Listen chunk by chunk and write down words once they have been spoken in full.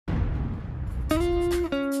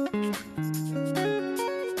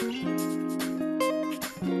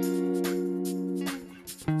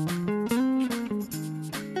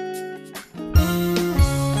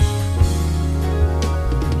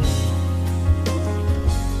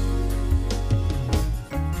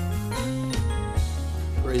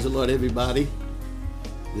Lord, everybody.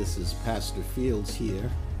 This is Pastor Fields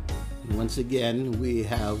here. And once again, we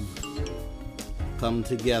have come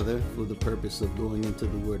together for the purpose of going into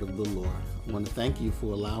the Word of the Lord. I want to thank you for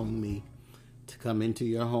allowing me to come into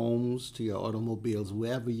your homes, to your automobiles,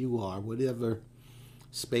 wherever you are, whatever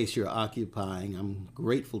space you're occupying. I'm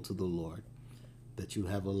grateful to the Lord that you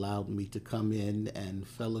have allowed me to come in and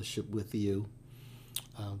fellowship with you.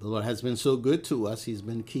 The Lord has been so good to us. He's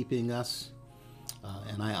been keeping us.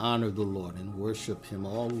 And I honor the Lord and worship him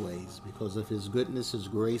always because of his goodness, his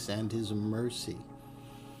grace, and his mercy.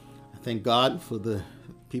 I thank God for the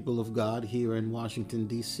people of God here in Washington,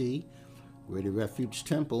 D.C., Greater Refuge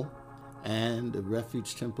Temple, and the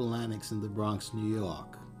Refuge Temple Annex in the Bronx, New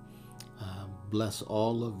York. Bless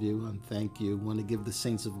all of you and thank you. I want to give the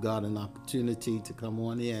saints of God an opportunity to come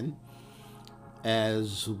on in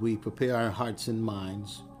as we prepare our hearts and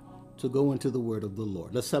minds to go into the word of the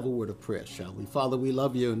Lord. Let's have a word of prayer, shall we? Father, we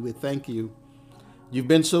love you and we thank you. You've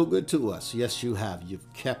been so good to us. Yes, you have.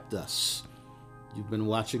 You've kept us. You've been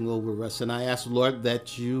watching over us. And I ask, Lord,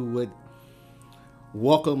 that you would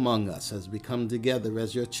walk among us as we come together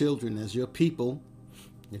as your children, as your people,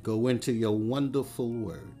 and go into your wonderful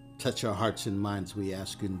word. Touch our hearts and minds, we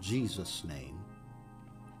ask in Jesus' name.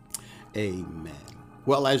 Amen.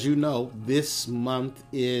 Well, as you know, this month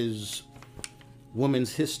is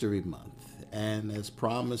Women's History Month, and as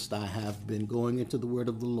promised, I have been going into the Word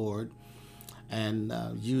of the Lord and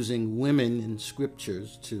using women in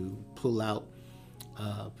scriptures to pull out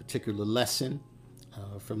a particular lesson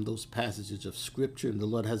from those passages of scripture, and the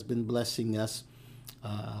Lord has been blessing us.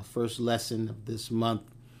 First lesson of this month,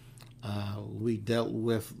 we dealt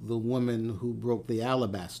with the woman who broke the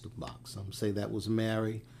alabaster box. Some say that was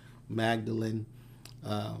Mary Magdalene.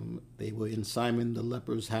 They were in Simon the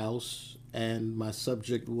leper's house, and my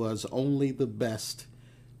subject was only the best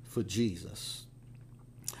for Jesus.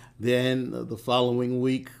 Then the following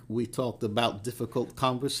week, we talked about difficult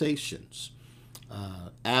conversations.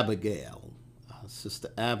 Abigail, Sister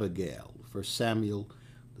Abigail, 1 Samuel,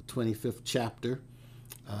 the 25th chapter.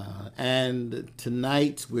 And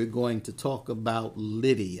tonight, we're going to talk about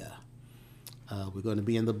Lydia. We're going to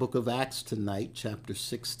be in the book of Acts tonight, chapter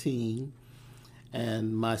 16.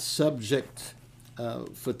 And my subject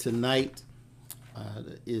for tonight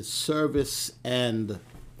is service and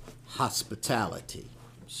hospitality.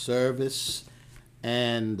 Service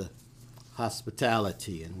and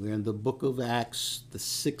hospitality. And we're in the book of Acts, the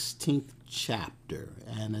 16th chapter.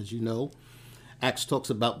 And as you know, Acts talks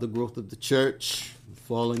about the growth of the church, the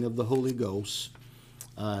falling of the Holy Ghost.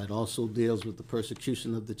 It also deals with the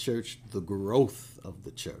persecution of the church, the growth of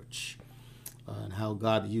the church. And how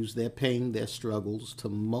God used their pain, their struggles to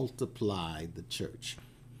multiply the church.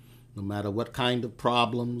 No matter what kind of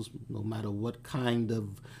problems, no matter what kind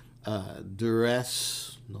of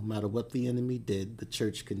duress, no matter what the enemy did, the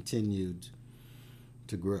church continued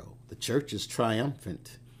to grow. The church is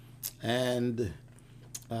triumphant. And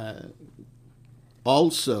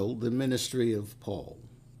also the ministry of Paul,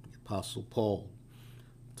 the Apostle Paul,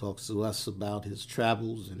 talks to us about his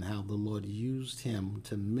travels and how the Lord used him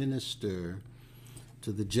to minister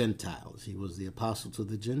to the Gentiles. He was the apostle to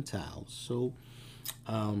the Gentiles. So,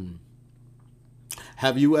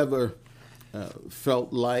 have you ever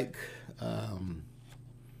felt like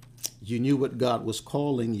you knew what God was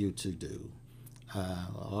calling you to do?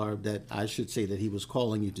 Or that I should say that he was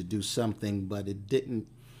calling you to do something, but it didn't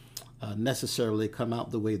necessarily come out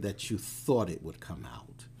the way that you thought it would come out.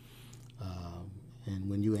 And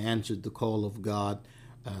when you answered the call of God,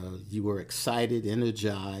 you were excited,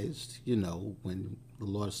 energized. You know, when the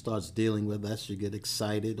Lord starts dealing with us, you get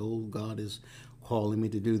excited. Oh, God is calling me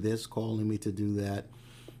to do this, calling me to do that.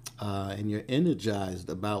 And you're energized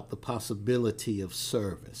about the possibility of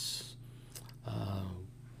service.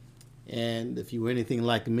 And if you were anything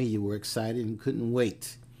like me, you were excited and couldn't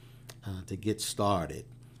wait to get started.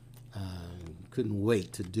 Couldn't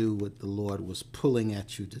wait to do what the Lord was pulling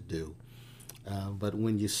at you to do. But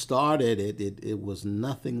when you started it was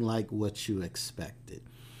nothing like what you expected.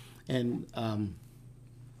 And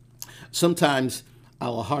sometimes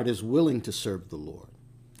our heart is willing to serve the Lord,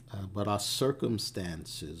 but our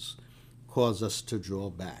circumstances cause us to draw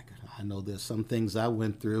back. I know there's some things I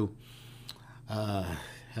went through.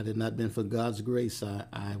 Had it not been for God's grace,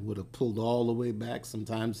 I would have pulled all the way back.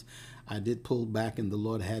 Sometimes I did pull back and the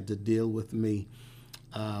Lord had to deal with me.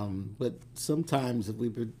 But sometimes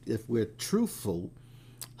if we're truthful,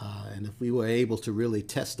 and if we were able to really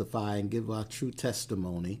testify and give our true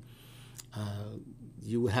testimony,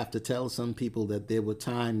 you would have to tell some people that there were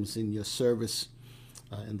times in your service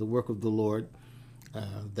in the work of the Lord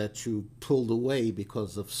that you pulled away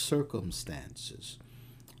because of circumstances.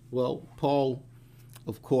 Well, Paul,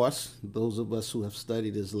 of course, those of us who have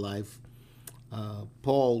studied his life,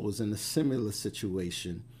 Paul was in a similar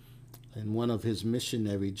situation in one of his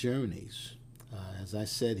missionary journeys. As I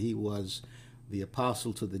said, he was the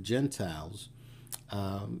apostle to the Gentiles.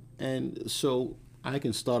 And so I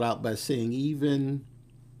can start out by saying,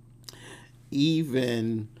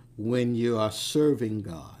 even when you are serving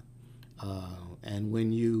God, and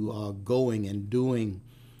when you are going and doing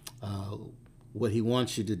what he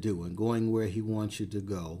wants you to do and going where he wants you to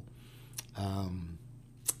go,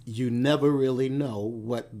 you never really know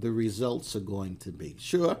what the results are going to be.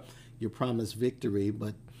 Sure, you're promised victory,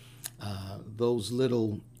 but those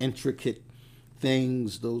little intricate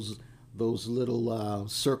things, those little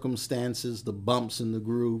circumstances, the bumps and the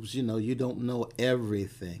grooves, you don't know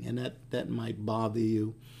everything, and that might bother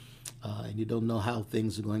you, and you don't know how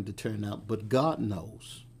things are going to turn out, but God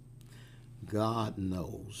knows. God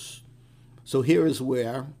knows. So here is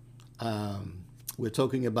where we're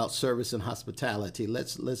talking about service and hospitality.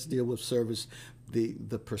 Let's deal with service,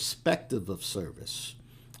 the perspective of service,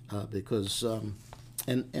 because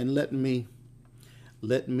and let me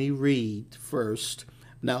read first.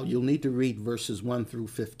 Now you'll need to read verses 1 through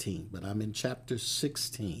 15, but I'm in chapter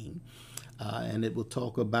 16, and it will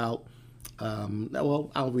talk about.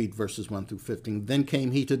 Well, I'll read verses 1 through 15. Then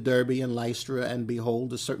came he to Derbe and Lystra, and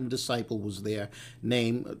behold, a certain disciple was there,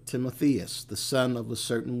 named Timotheus, the son of a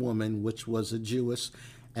certain woman, which was a Jewess,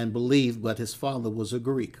 and believed, but his father was a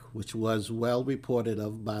Greek, which was well reported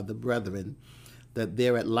of by the brethren, that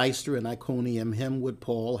there at Lystra and Iconium him would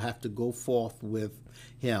Paul have to go forth with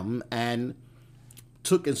him, and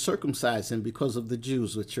took and circumcised him because of the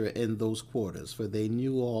Jews which are in those quarters, for they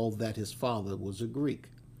knew all that his father was a Greek.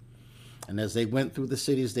 And as they went through the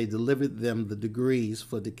cities, they delivered them the degrees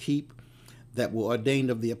for to keep that were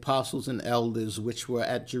ordained of the apostles and elders which were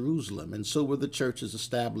at Jerusalem. And so were the churches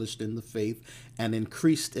established in the faith and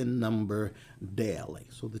increased in number daily.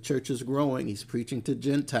 So the church is growing. He's preaching to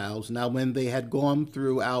Gentiles. Now when they had gone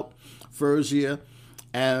throughout Phrygia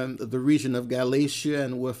and the region of Galatia,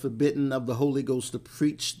 and were forbidden of the Holy Ghost to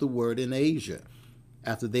preach the word in Asia,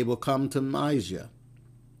 after they were come to Mysia,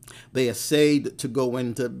 they essayed to go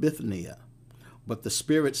into Bithynia, but the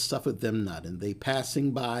Spirit suffered them not. And they,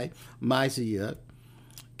 passing by Mysia,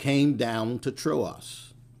 came down to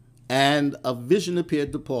Troas. And a vision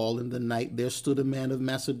appeared to Paul in the night. There stood a man of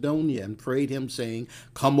Macedonia and prayed him, saying,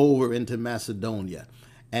 come over into Macedonia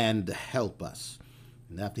and help us.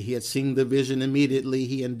 And after he had seen the vision, immediately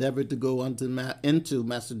he endeavored to go into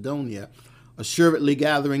Macedonia, assuredly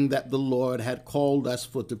gathering that the Lord had called us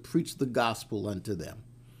for to preach the gospel unto them.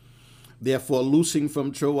 Therefore, loosing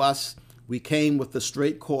from Troas, we came with the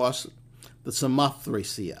straight course to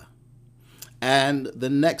Samothracia, and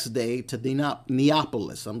the next day to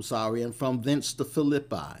Neapolis, and from thence to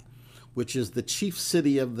Philippi, which is the chief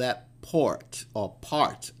city of that port or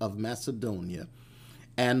part of Macedonia,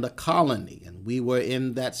 and a colony. And we were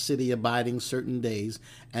in that city abiding certain days,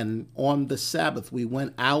 and on the Sabbath we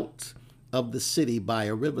went out of the city by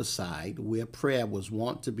a riverside, where prayer was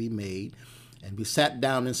wont to be made. And we sat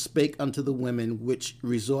down and spake unto the women which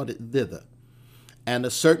resorted thither. And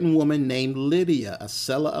a certain woman named Lydia, a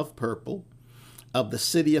seller of purple, of the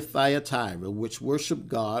city of Thyatira, which worshiped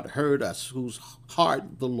God, heard us, whose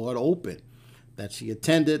heart the Lord opened, that she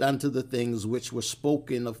attended unto the things which were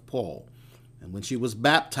spoken of Paul. And when she was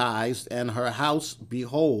baptized, and her house,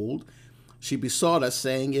 behold, she besought us,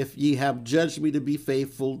 saying, if ye have judged me to be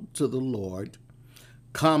faithful to the Lord,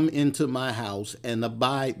 come into my house and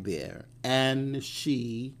abide there. And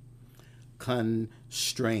she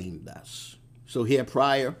constrained us. So here,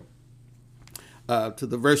 prior to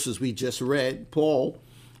the verses we just read, Paul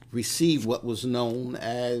received what was known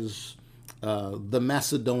as the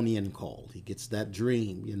Macedonian call. He gets that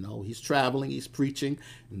dream, he's traveling, he's preaching,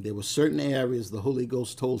 and there were certain areas the Holy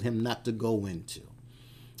Ghost told him not to go into.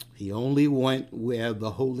 He only went where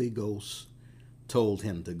the Holy Ghost told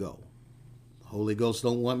him to go. Holy Ghost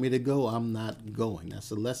don't want me to go, I'm not going. That's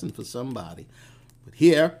a lesson for somebody. But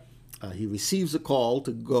here, he receives a call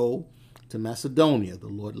to go to Macedonia. The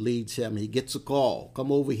Lord leads him. He gets a call. Come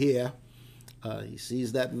over here. He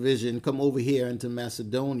sees that vision. Come over here into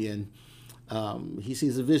Macedonia. And he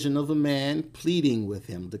sees a vision of a man pleading with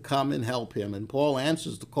him to come and help him. And Paul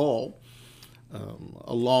answers the call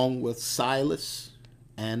along with Silas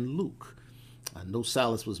and Luke. I know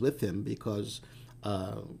Silas was with him because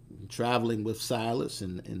traveling with Silas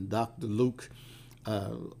and Dr. Luke,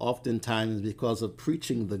 oftentimes because of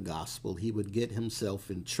preaching the gospel, he would get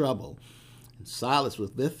himself in trouble. And Silas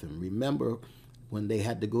was with him. Remember when they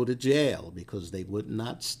had to go to jail because they would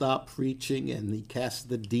not stop preaching, and he cast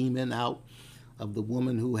the demon out of the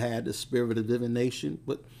woman who had the spirit of divination.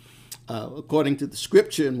 But according to the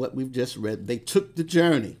scripture and what we've just read, they took the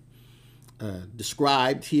journey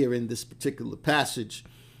described here in this particular passage.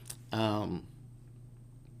 I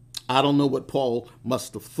don't know what Paul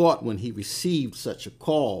must have thought when he received such a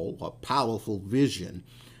call, a powerful vision.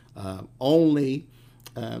 Only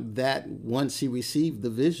that once he received the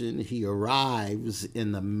vision, he arrives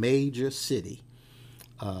in the major city.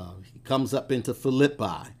 He comes up into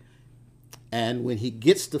Philippi. And when he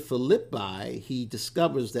gets to Philippi, he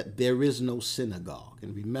discovers that there is no synagogue.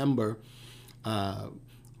 And remember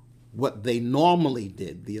what they normally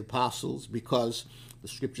did, the apostles, because the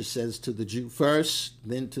scripture says to the Jew first,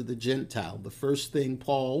 then to the Gentile. The first thing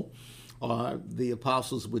Paul or the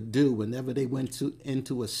apostles would do whenever they went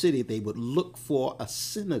into a city, they would look for a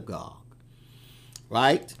synagogue,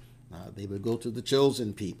 right? They would go to the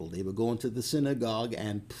chosen people. They would go into the synagogue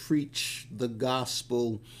and preach the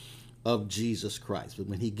gospel of Jesus Christ. But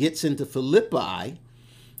when he gets into Philippi,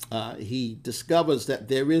 he discovers that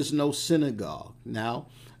there is no synagogue. Now,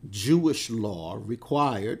 Jewish law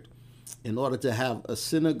required, in order to have a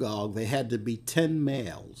synagogue, there had to be 10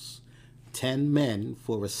 males, 10 men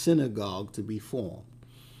for a synagogue to be formed.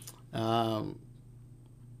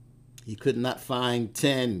 He could not find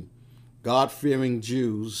 10 God-fearing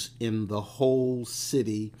Jews in the whole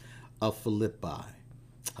city of Philippi.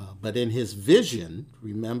 But in his vision,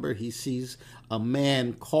 remember, he sees a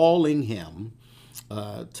man calling him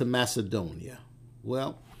to Macedonia.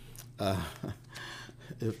 Well,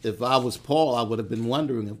 if I was Paul, I would have been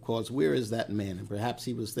wondering, of course, where is that man? And perhaps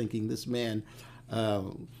he was thinking, this man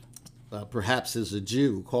perhaps is a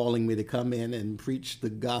Jew calling me to come in and preach the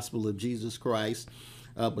gospel of Jesus Christ.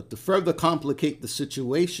 But to further complicate the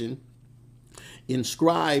situation,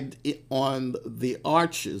 inscribed on the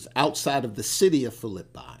arches outside of the city of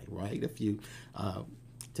Philippi, right? If you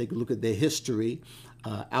take a look at their history,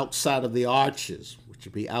 outside of the arches, which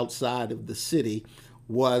would be outside of the city,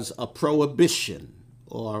 was a prohibition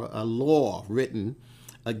or a law written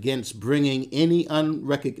against bringing any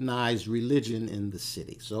unrecognized religion in the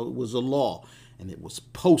city. So it was a law, and it was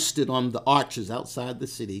posted on the arches outside the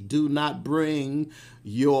city. Do not bring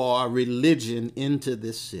your religion into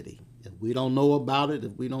this city. If we don't know about it,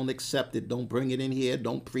 if we don't accept it, don't bring it in here,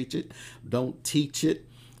 don't preach it, don't teach it,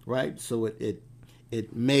 right? So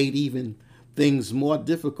it made even things more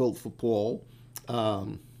difficult for Paul.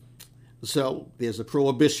 So there's a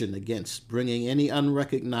prohibition against bringing any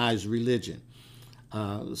unrecognized religion.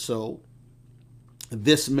 So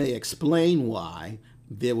this may explain why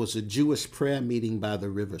there was a Jewish prayer meeting by the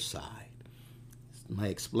riverside. This may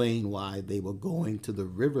explain why they were going to the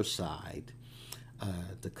riverside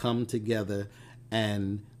to come together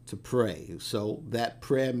and to pray. So that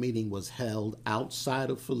prayer meeting was held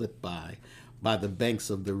outside of Philippi by the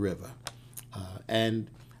banks of the river.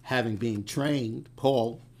 And having been trained,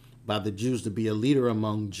 Paul, by the Jews to be a leader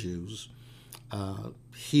among Jews,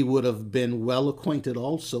 he would have been well acquainted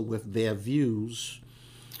also with their views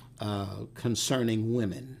concerning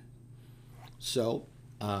women. So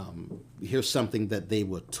here's something that they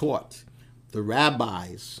were taught. The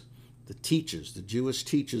rabbis, the teachers, the Jewish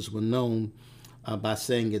teachers were known by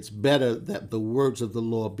saying it's better that the words of the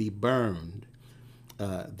law be burned,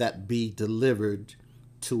 that be delivered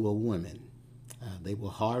to a woman. They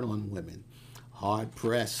were hard on women, hard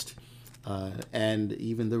pressed. And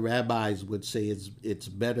even the rabbis would say it's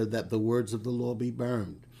better that the words of the law be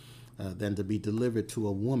burned than to be delivered to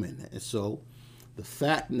a woman. And so the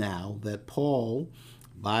fact now that Paul,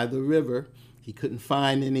 by the river, he couldn't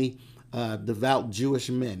find any devout Jewish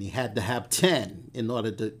men. He had to have 10 in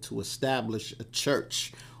order to establish a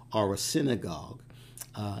church or a synagogue.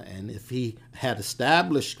 And if he had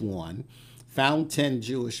established one, found 10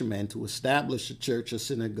 Jewish men to establish a church or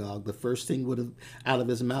synagogue, the first thing would have out of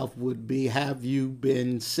his mouth would be, have you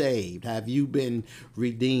been saved? Have you been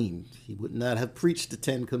redeemed? He would not have preached the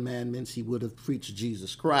 10 Commandments. He would have preached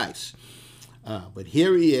Jesus Christ. But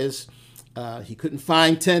here he is. He couldn't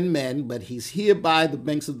find 10 men, but he's here by the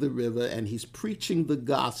banks of the river, and he's preaching the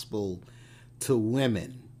gospel to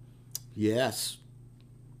women. Yes,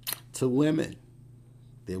 to women.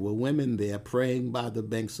 There were women there praying by the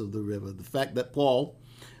banks of the river. The fact that Paul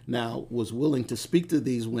now was willing to speak to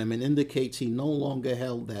these women indicates he no longer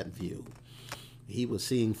held that view. He was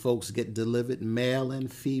seeing folks get delivered, male and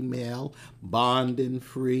female, bond and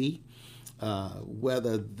free,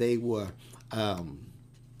 whether they were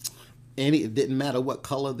it didn't matter what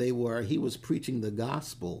color they were. He was preaching the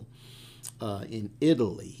gospel in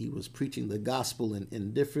Italy. He was preaching the gospel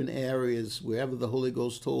in different areas, wherever the Holy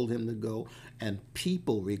Ghost told him to go. And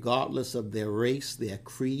people, regardless of their race, their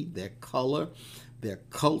creed, their color, their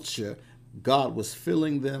culture, God was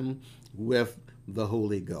filling them with the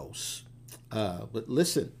Holy Ghost. But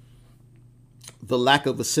listen, the lack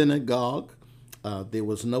of a synagogue, there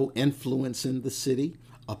was no influence in the city,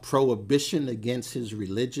 a prohibition against his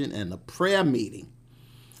religion, and a prayer meeting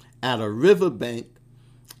at a riverbank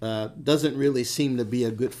doesn't really seem to be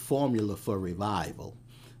a good formula for revival,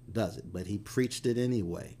 does it? But he preached it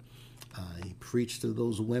anyway. He preached to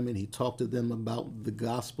those women. He talked to them about the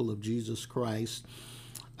gospel of Jesus Christ.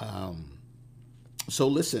 So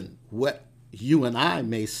listen, what you and I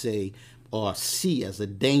may say or see as a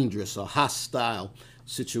dangerous or hostile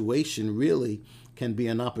situation really can be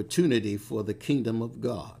an opportunity for the kingdom of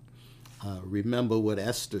God. Remember what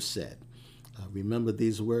Esther said. Remember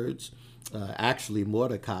these words? Actually,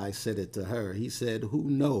 Mordecai said it to her. He said, who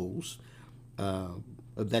knows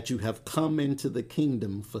that you have come into the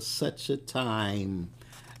kingdom for such a time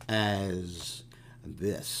as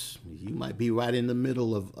this? You might be right in the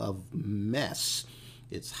middle of mess.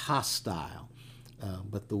 It's hostile.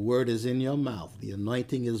 But the word is in your mouth. The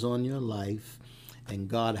anointing is on your life. And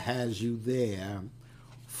God has you there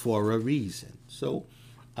for a reason. So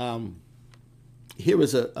here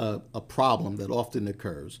is a problem that often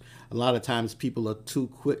occurs. A lot of times people are too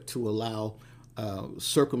quick to allow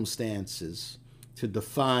circumstances to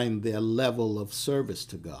define their level of service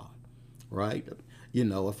to God, right? You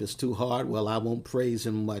know, if it's too hard, well, I won't praise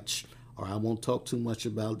him much, or I won't talk too much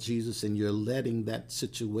about Jesus, and you're letting that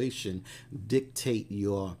situation dictate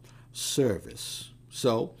your service.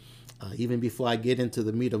 So even before I get into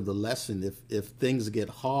the meat of the lesson, if things get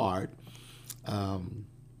hard,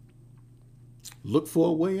 look for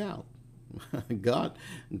a way out.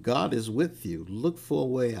 God is with you. Look for a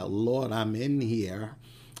way out. Lord, I'm in here.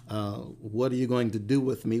 What are you going to do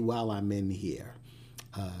with me while I'm in here?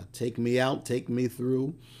 Take me out, take me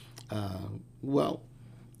through. Well,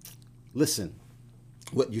 listen,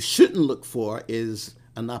 what you shouldn't look for is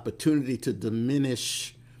an opportunity to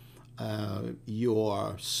diminish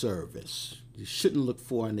your service. You shouldn't look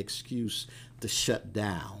for an excuse to shut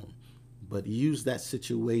down, but use that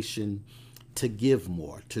situation to give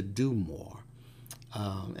more, to do more.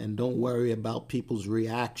 And don't worry about people's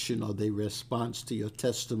reaction or their response to your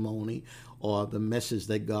testimony or the message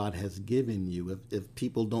that God has given you. If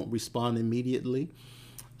people don't respond immediately,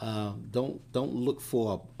 don't look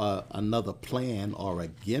for another plan or a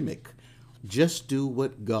gimmick. Just do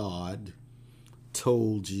what God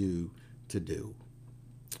told you to do.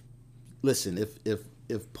 Listen,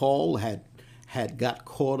 if Paul had got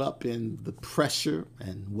caught up in the pressure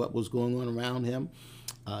and what was going on around him,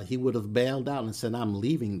 he would have bailed out and said, I'm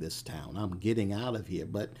leaving this town. I'm getting out of here.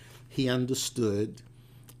 But he understood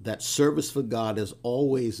that service for God is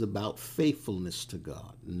always about faithfulness to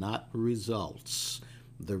God, not results.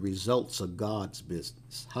 The results are God's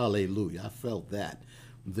business. Hallelujah. I felt that.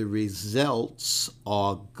 The results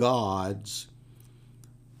are God's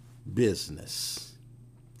business.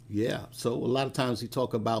 Yeah. So a lot of times we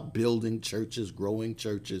talk about building churches,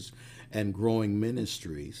 and growing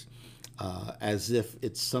ministries as if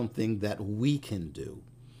it's something that we can do.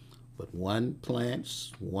 But one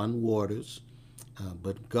plants, one waters,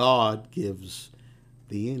 but God gives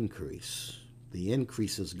the increase. The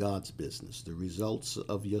increase is God's business. The results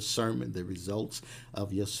of your sermon, the results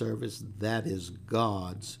of your service, that is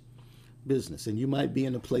God's business. And you might be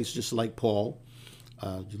in a place just like Paul.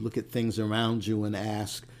 You look at things around you and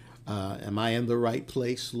ask, am I in the right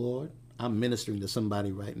place, Lord? I'm ministering to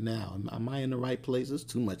somebody right now. Am I in the right place? There's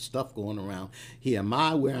too much stuff going around here. Am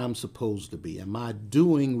I where I'm supposed to be? Am I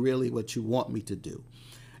doing really what you want me to do?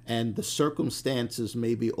 And the circumstances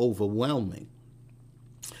may be overwhelming.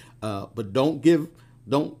 But don't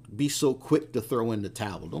be so quick to throw in the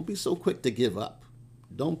towel. Don't be so quick to give up.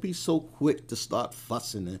 Don't be so quick to start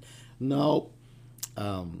fussing. No,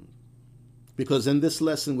 because in this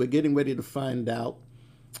lesson, we're getting ready to find out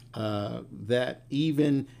that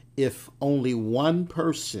even if only one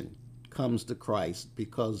person comes to Christ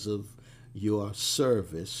because of your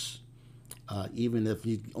service, even if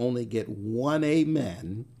you only get one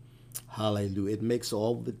amen, hallelujah, it makes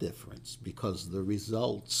all the difference because the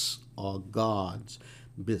results are God's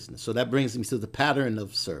business. So that brings me to the pattern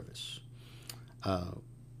of service.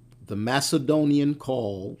 The Macedonian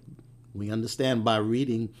call, we understand by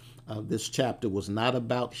reading this chapter, was not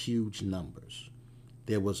about huge numbers.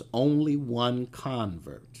 There was only one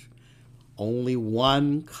convert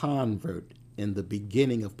in the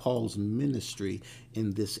beginning of Paul's ministry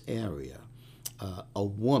in this area, a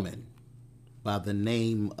woman by the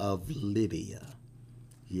name of Lydia.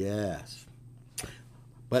 Yes.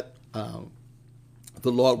 But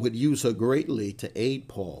the Lord would use her greatly to aid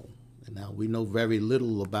Paul. And now we know very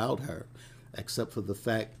little about her, except for the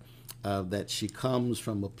fact that she comes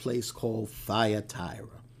from a place called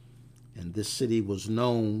Thyatira. And this city was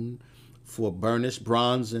known for burnished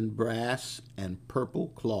bronze and brass and purple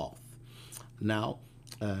cloth. Now,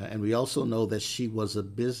 and we also know that she was a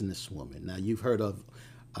businesswoman. Now, you've heard of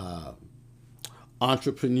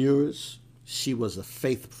entrepreneurs. She was a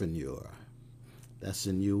faithpreneur. That's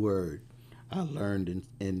a new word I learned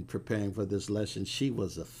in preparing for this lesson. She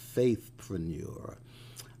was a faithpreneur.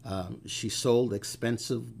 She sold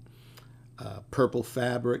expensive purple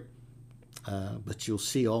fabric, but you'll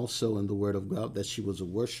see also in the Word of God that she was a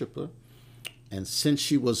worshiper. And since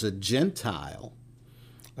she was a Gentile,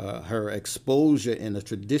 her exposure in a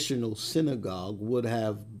traditional synagogue would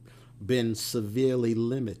have been severely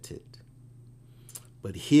limited.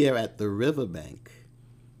 But here at the riverbank,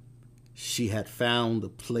 she had found a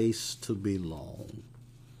place to belong.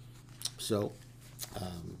 So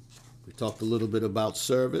we talked a little bit about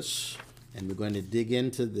service, and we're going to dig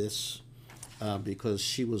into this because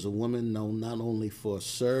she was a woman known not only for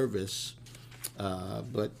service,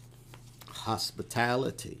 but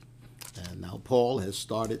hospitality. And now Paul has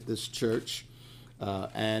started this church,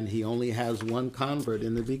 and he only has one convert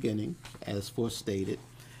in the beginning, as forestated,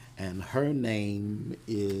 and her name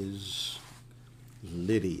is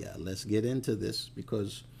Lydia. Let's get into this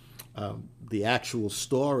because the actual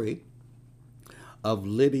story of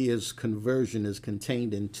Lydia's conversion is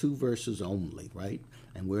contained in 2 verses only, right?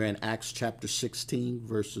 And we're in Acts chapter 16,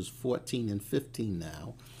 verses 14 and 15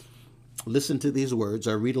 now. Listen to these words,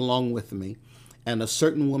 or read along with me. And a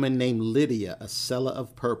certain woman named Lydia, a seller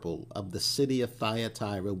of purple of the city of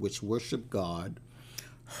Thyatira, which worshiped God,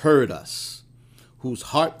 heard us, whose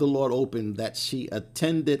heart the Lord opened, that she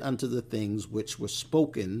attended unto the things which were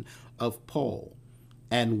spoken of Paul.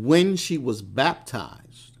 And when she was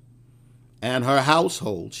baptized, and her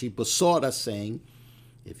household, she besought us, saying,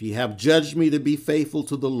 if ye have judged me to be faithful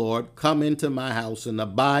to the Lord, come into my house and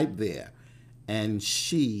abide there. And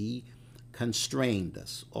she constrained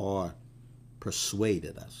us, or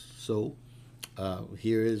persuaded us. So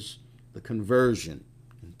here is the conversion.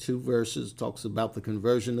 In 2 verses, talks about the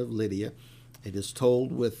conversion of Lydia. It is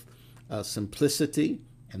told with simplicity,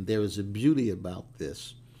 and there is a beauty about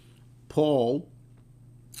this. Paul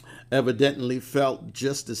evidently felt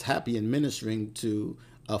just as happy in ministering to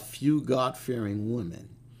a few God-fearing women.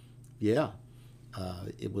 Yeah,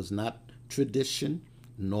 it was not tradition.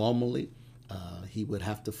 Normally, he would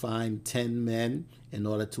have to find 10 men in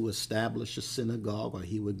order to establish a synagogue, or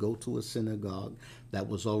he would go to a synagogue that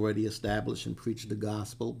was already established and preach the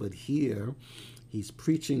gospel. But here, he's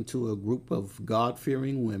preaching to a group of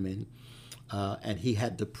God-fearing women, and he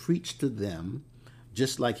had to preach to them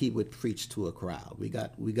just like he would preach to a crowd. We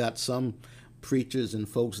got some preachers and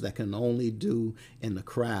folks that can only do in the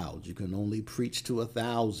crowd. You can only preach to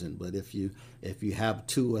 1,000, but if you have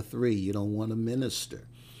 2 or 3, you don't want to minister.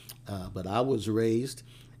 But I was raised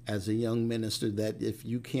as a young minister that if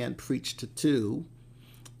you can't preach to 2,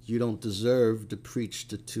 you don't deserve to preach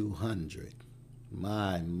to 200.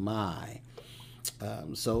 My.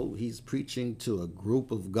 So he's preaching to a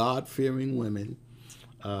group of God-fearing women.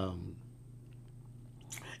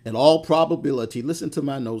 In all probability, listen to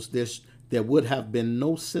my notes, there would have been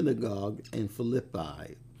no synagogue in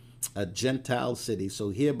Philippi, a Gentile city. So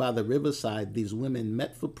here by the riverside, these women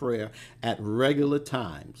met for prayer at regular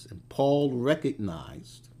times. And Paul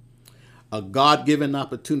recognized a God-given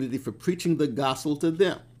opportunity for preaching the gospel to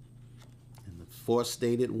them. And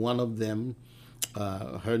forestated, one of them,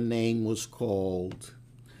 her name was called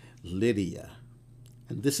Lydia.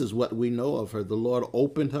 And this is what we know of her. The Lord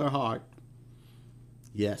opened her heart.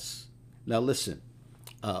 Yes. Now listen,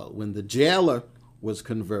 when the jailer was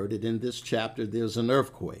converted in this chapter, there's an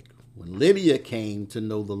earthquake. When Lydia came to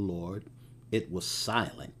know the Lord, it was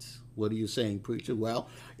silent. What are you saying, preacher? Well,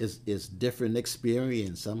 it's different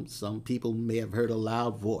experience. Some people may have heard a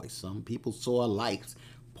loud voice. Some people saw a light.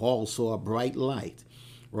 Paul saw a bright light,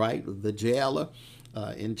 right? The jailer,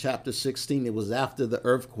 in chapter 16, it was after the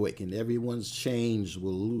earthquake and everyone's chains were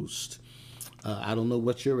loosed. I don't know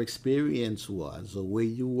what your experience was or where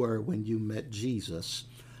you were when you met Jesus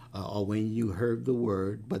or when you heard the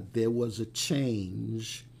word, but there was a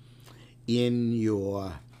change in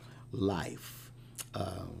your life.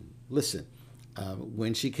 Listen,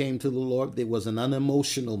 when she came to the Lord, there was an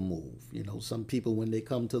unemotional move. You know, some people, when they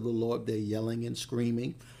come to the Lord, they're yelling and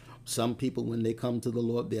screaming. Some people, when they come to the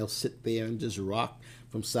Lord, they'll sit there and just rock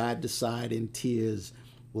from side to side, and tears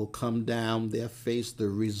will come down their face. The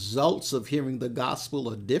results of hearing the gospel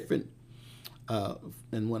are different.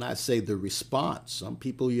 And when I say the response, some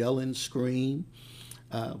people yell and scream,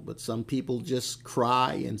 but some people just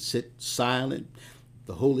cry and sit silent.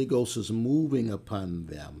 The Holy Ghost is moving upon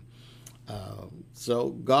them. So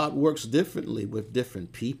God works differently with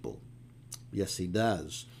different people. Yes, he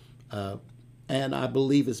does. And I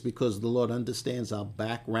believe it's because the Lord understands our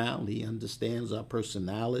background. He understands our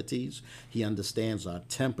personalities. He understands our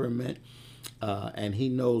temperament. And he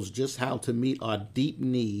knows just how to meet our deep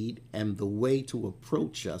need and the way to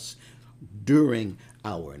approach us during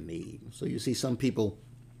our need. So you see, some people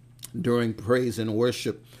during praise and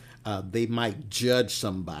worship, they might judge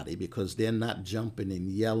somebody because they're not jumping and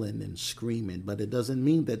yelling and screaming, but it doesn't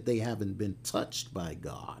mean that they haven't been touched by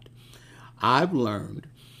God. I've learned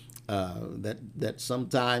that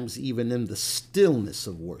sometimes even in the stillness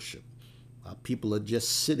of worship, people are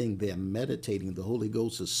just sitting there meditating. The Holy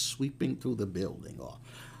Ghost is sweeping through the building or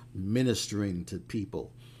ministering to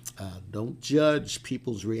people. Don't judge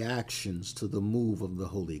people's reactions to the move of the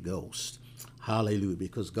Holy Ghost. Hallelujah.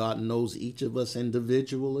 Because God knows each of us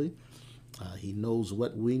individually. He knows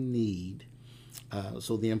what we need.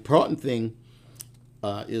 So the important thing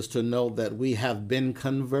is to know that we have been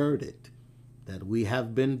converted, that we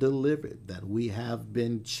have been delivered, that we have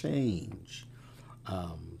been changed.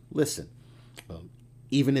 Listen,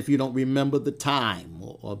 even if you don't remember the time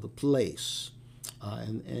or the place, I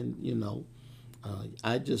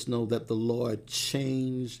just know that the Lord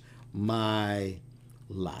changed my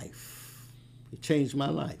life. He changed my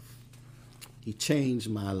life. He changed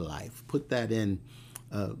my life. Put that in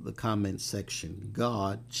the comment section.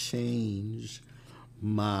 God changed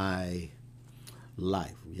my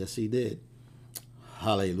life. Yes, he did.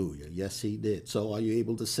 Hallelujah. Yes, he did. So are you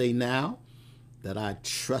able to say now that I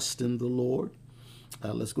trust in the Lord?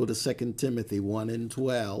 Let's go to 2 Timothy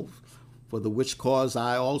 1:12. For the which cause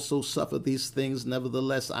I also suffer these things,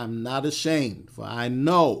 nevertheless I'm not ashamed, for I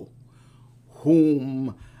know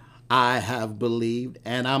whom I have believed,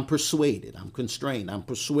 and I'm persuaded, I'm constrained, I'm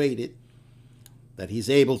persuaded that he's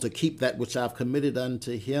able to keep that which I've committed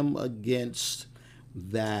unto him against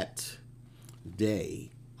that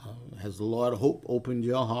day. Has the Lord hope opened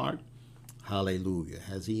your heart? Hallelujah.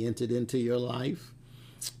 Has he entered into your life?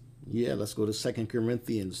 Yeah, let's go to 2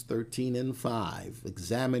 Corinthians 13:5.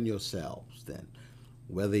 Examine yourselves then,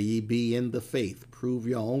 whether ye be in the faith. Prove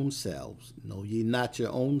your own selves. Know ye not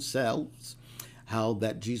your own selves, how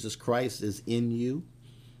that Jesus Christ is in you?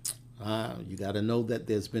 You got to know that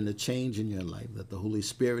there's been a change in your life, that the Holy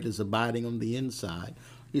Spirit is abiding on the inside.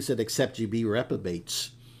 He said, except you be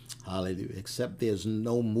reprobates. Hallelujah. Except there's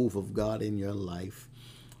no move of God in your life.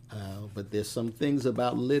 But there's some things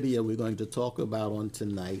about Lydia we're going to talk about on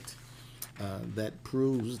tonight that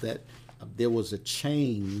proves that there was a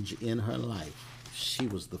change in her life. She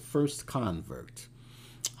was the first convert.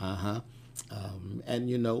 And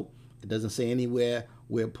it doesn't say anywhere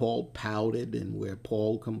where Paul pouted and where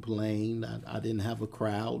Paul complained. I didn't have a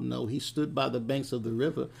crowd. No, he stood by the banks of the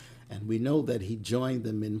river, and we know that he joined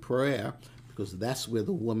them in prayer because that's where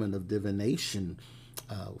the woman of divination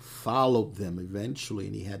followed them eventually,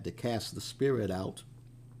 and he had to cast the spirit out.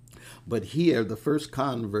 But here, the first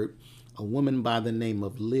convert, a woman by the name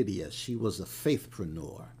of Lydia, she was a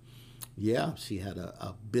faithpreneur. Yeah, she had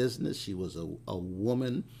a business. She was a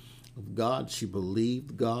woman of God. She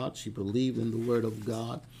believed God. She believed in the word of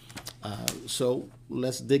God. So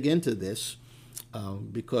let's dig into this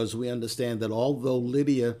because we understand that although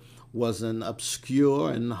Lydia was an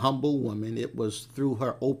obscure and humble woman, it was through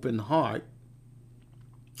her open heart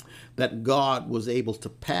that God was able to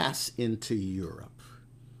pass into Europe.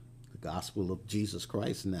 The gospel of Jesus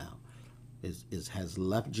Christ now has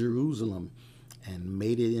left Jerusalem and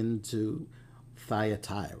made it into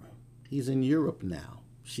Thyatira. He's in Europe now.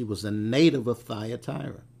 She was a native of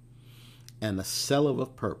Thyatira and a seller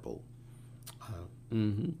of purple.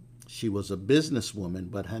 She was a businesswoman,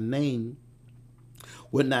 but her name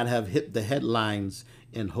would not have hit the headlines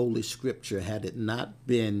in Holy Scripture had it not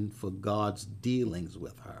been for God's dealings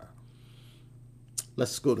with her.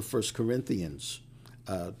 Let's go to 1 Corinthians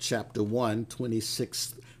chapter 1,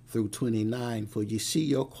 26 through 29. For ye see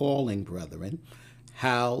your calling, brethren,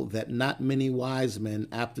 how that not many wise men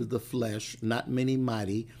after the flesh, not many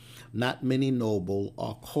mighty, not many noble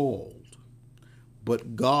are called.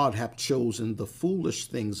 But God hath chosen the foolish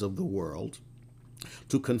things of the world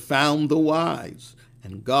to confound the wise.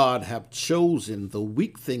 And God hath chosen the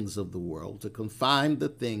weak things of the world to confound the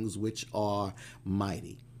things which are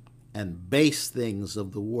mighty. And base things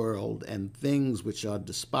of the world and things which are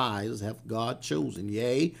despised hath God chosen,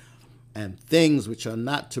 yea, and things which are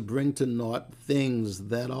not, to bring to naught things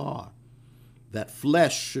that are, that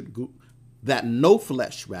no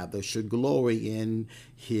flesh should glory in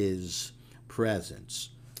his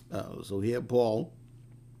presence. So here Paul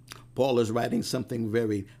is writing something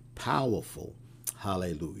very powerful.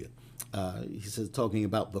 Hallelujah. He says, talking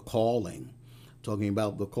about the calling. Talking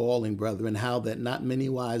about the calling, brethren, how that not many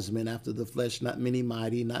wise men after the flesh, not many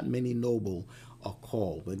mighty, not many noble are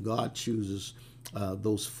called. But God chooses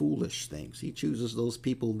those foolish things. He chooses those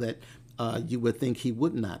people that you would think he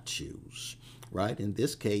would not choose, right? In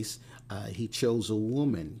this case, he chose a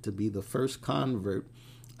woman to be the first convert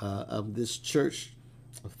of this church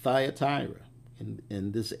of Thyatira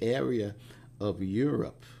in this area of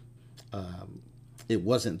Europe. It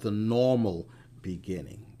wasn't the normal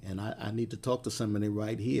beginning. And I need to talk to somebody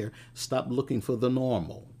right here. Stop looking for the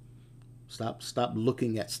normal. Stop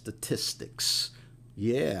looking at statistics.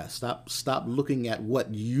 Yeah, stop looking at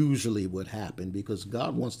what usually would happen, because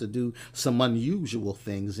God wants to do some unusual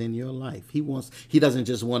things in your life. He doesn't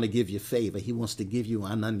just want to give you favor. He wants to give you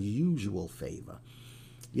an unusual favor.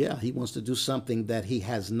 Yeah, he wants to do something that he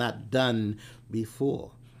has not done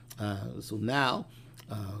before. So now,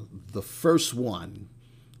 the first one,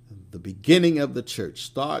 the beginning of the church,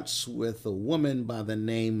 starts with a woman by the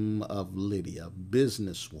name of Lydia, a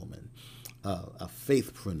businesswoman, a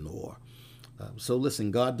faithpreneur. So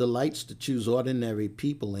listen, God delights to choose ordinary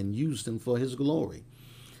people and use them for his glory.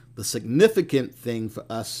 The significant thing for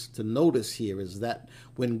us to notice here is that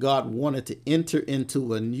when God wanted to enter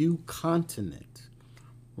into a new continent,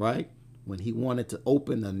 right? When he wanted to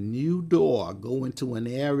open a new door, go into an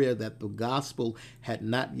area that the gospel had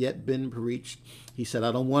not yet been preached, he said,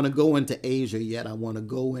 I don't want to go into Asia yet. I want to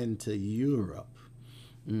go into Europe.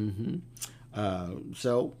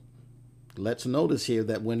 So let's notice here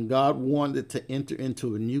that when God wanted to enter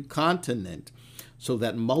into a new continent so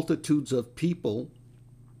that multitudes of people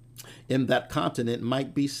in that continent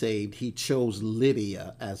might be saved, he chose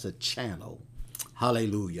Lydia as a channel.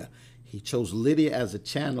 Hallelujah. He chose Lydia as a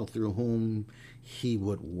channel through whom he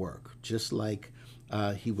would work, just like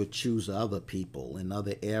he would choose other people in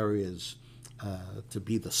other areas to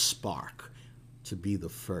be the spark, to be the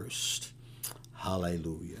first.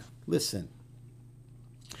 Hallelujah. Listen,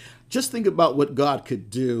 just think about what God could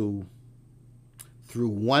do through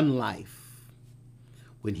one life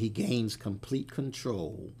when he gains complete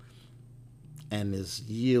control and is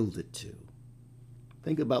yielded to.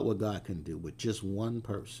 Think about what God can do with just one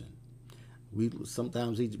person.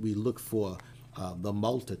 Sometimes we look for the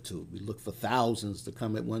multitude. We look for thousands to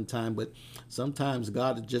come at one time, but sometimes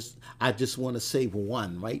God I just want to save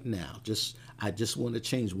one right now. I just want to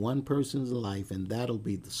change one person's life, and that'll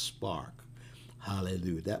be the spark.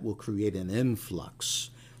 Hallelujah. That will create an influx.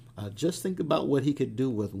 Just think about what he could do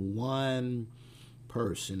with one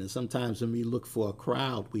person. And sometimes when we look for a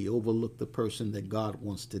crowd, we overlook the person that God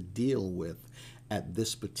wants to deal with at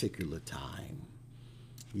this particular time.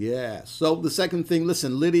 Yeah. So the second thing,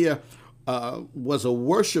 listen, Lydia was a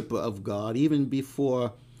worshiper of God even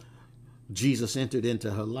before Jesus entered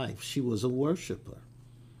into her life. She was a worshiper.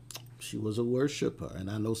 She was a worshiper. And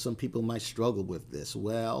I know some people might struggle with this.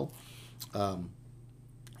 Well,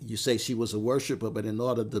 you say she was a worshiper, but in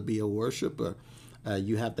order to be a worshiper,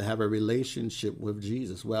 you have to have a relationship with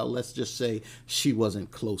Jesus. Well, let's just say she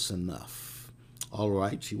wasn't close enough. All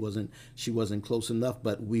right, she wasn't close enough,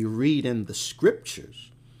 but we read in the scriptures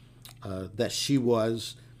that she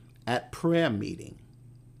was at prayer meeting.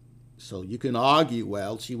 So you can argue,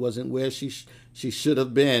 well, she wasn't where she should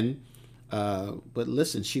have been. But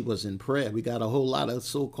listen, she was in prayer. We got a whole lot of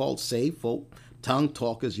so-called saved folk, tongue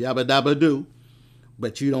talkers, yabba dabba do,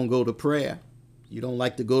 but you don't go to prayer. You don't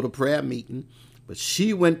like to go to prayer meeting. But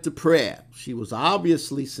she went to prayer. She was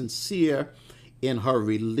obviously sincere in her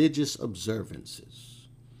religious observances.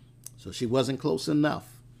 So she wasn't close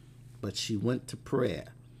enough, but she went to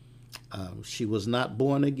prayer. She was not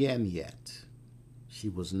born again yet. She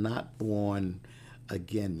was not born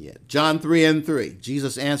again yet. John 3:3,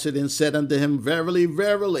 Jesus answered and said unto him, Verily,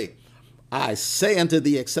 verily, I say unto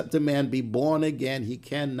thee, except a man be born again, he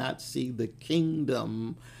cannot see the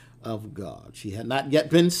kingdom of God. She had not yet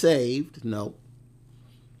been saved. No,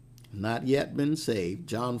 not yet been saved.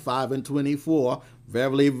 John 5:24,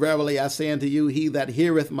 Verily, verily, I say unto you, he that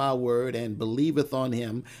heareth my word and believeth on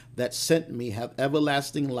him that sent me hath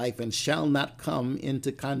everlasting life, and shall not come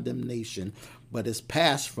into condemnation, but is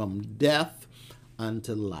passed from death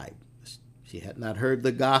unto life. She had not heard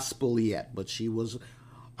the gospel yet, but she was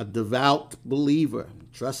a devout believer,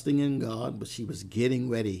 trusting in God, but she was getting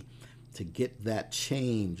ready to get that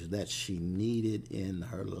change that she needed in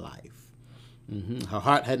her life. Her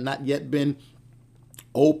heart had not yet been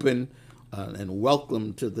open and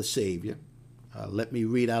welcome to the Savior. Let me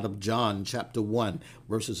read out of John chapter 1,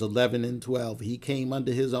 verses 11 and 12. He came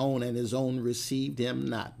unto his own, and his own received him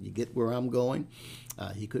not. You get where I'm going?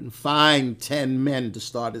 He couldn't find 10 men to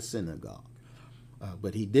start a synagogue.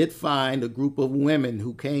 But he did find a group of women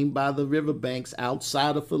who came by the riverbanks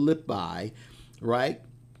outside of Philippi, right,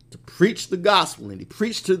 to preach the gospel. And he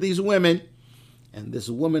preached to these women. And this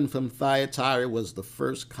woman from Thyatira was the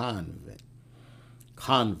first convert.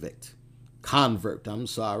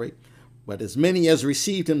 But as many as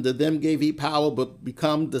received him, to them gave he power, but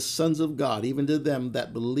become the sons of God, even to them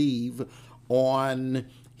that believe on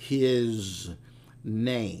his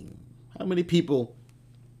name. How many people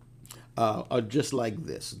are just like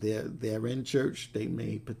this? They're in church. They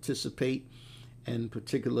may participate in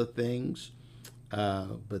particular things,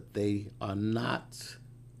 but they are not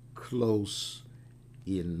close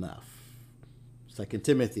enough. 2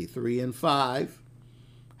 Timothy 3:5,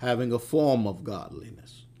 having a form of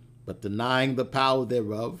godliness, but denying the power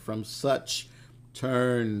thereof, from such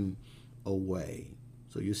turn away.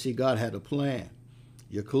 So you see, God had a plan.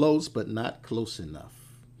 You're close, but not close enough.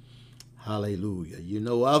 Hallelujah. You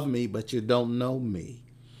know of me, but you don't know me.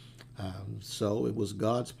 So it was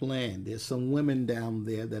God's plan. There's some women down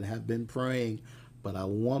there that have been praying, but I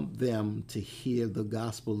want them to hear the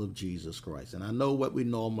gospel of Jesus Christ. And I know what we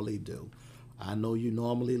normally do. I know you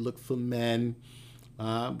normally look for men,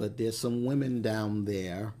 but there's some women down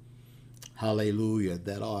there, hallelujah,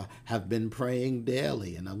 that have been praying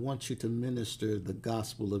daily. And I want you to minister the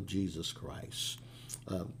gospel of Jesus Christ.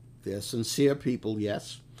 They're sincere people,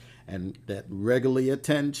 yes, and that regularly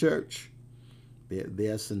attend church.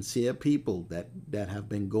 They're sincere people that have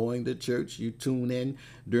been going to church. You tune in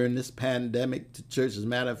during this pandemic to church. As a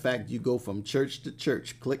matter of fact, you go from church to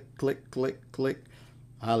church. Click, click, click, click.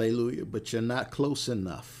 Hallelujah. But you're not close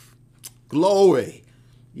enough. Glory.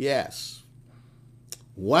 Yes.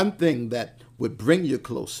 One thing that would bring you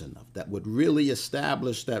close enough, that would really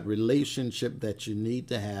establish that relationship that you need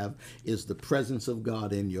to have, is the presence of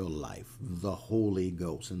God in your life, the Holy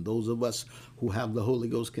Ghost. And those of us who have the Holy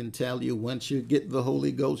Ghost can tell you, once you get the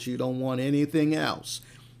Holy Ghost, you don't want anything else.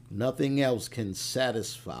 Nothing else can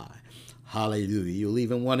satisfy. Hallelujah. You'll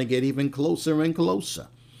even want to get even closer and closer.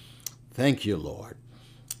 Thank you, Lord.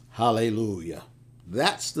 Hallelujah.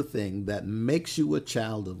 That's the thing that makes you a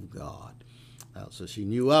child of God. So she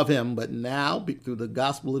knew of him, but now, through the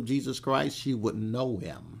gospel of Jesus Christ, she would know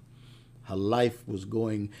him. Her life was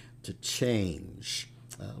going to change.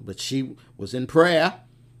 But she was in prayer,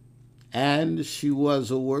 and she was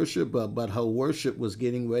a worshiper, but her worship was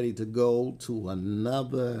getting ready to go to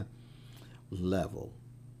another level.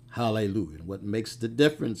 Hallelujah. What makes the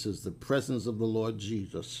difference is the presence of the Lord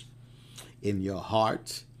Jesus in your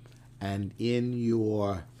heart and in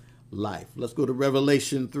your life. Let's go to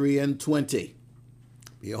Revelation 3:20.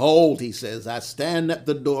 Behold, he says, I stand at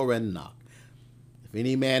the door and knock. If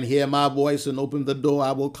any man hear my voice and open the door,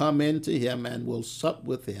 I will come in to him and will sup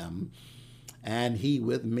with him and he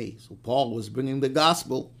with me. So Paul was bringing the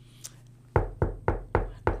gospel,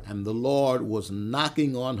 and the Lord was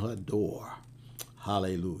knocking on her door.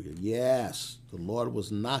 Hallelujah. Yes, the Lord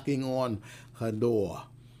was knocking on her door.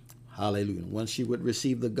 Hallelujah. Once she would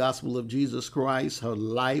receive the gospel of Jesus Christ, her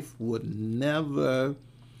life would never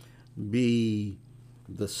be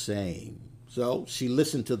the same. So she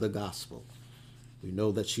listened to the gospel. We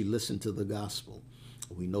know that she listened to the gospel.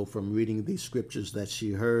 We know from reading these scriptures that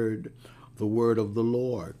she heard the word of the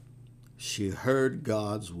Lord. She heard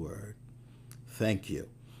God's word. Thank you.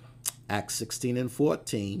 Acts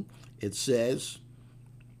 16:14, it says,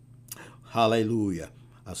 hallelujah,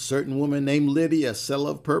 a certain woman named Lydia, a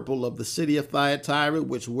seller of purple of the city of Thyatira,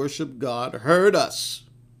 which worshiped God, heard us.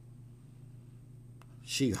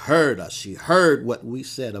 She heard us. She heard what we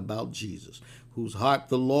said about Jesus, whose heart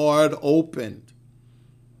the Lord opened.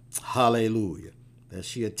 Hallelujah. That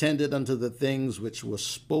she attended unto the things which were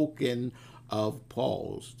spoken of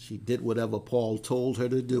Paul. She did whatever Paul told her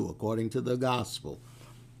to do according to the gospel.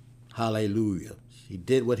 Hallelujah. She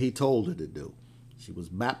did what he told her to do. She was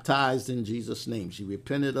baptized in Jesus' name. She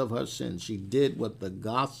repented of her sins. She did what the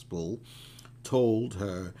gospel told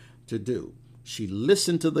her to do. She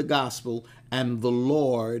listened to the gospel, and the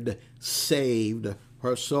Lord saved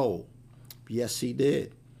her soul. Yes, he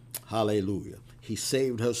did. Hallelujah. He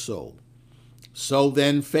saved her soul. So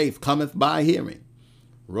then faith cometh by hearing.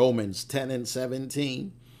 Romans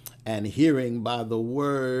 10:17. And hearing by the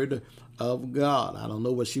word of God. I don't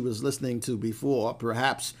know what she was listening to before.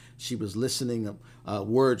 Perhaps she was listening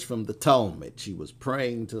words from the Talmud. She was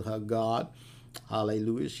praying to her God.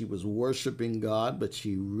 Hallelujah. She was worshiping God, but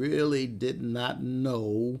she really did not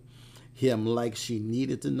know him like she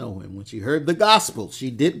needed to know him. When she heard the gospel, she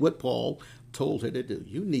did what Paul told her to do.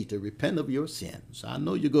 You need to repent of your sins. I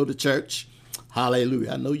know you go to church.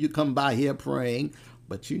 Hallelujah. I know you come by here praying,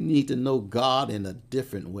 but you need to know God in a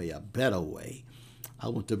different way, a better way. I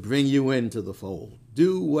want to bring you into the fold.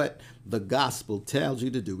 Do what the gospel tells you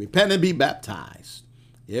to do. Repent and be baptized,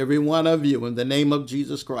 every one of you, in the name of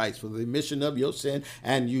Jesus Christ, for the remission of your sin,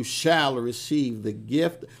 and you shall receive the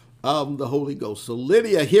gift of the Holy Ghost. So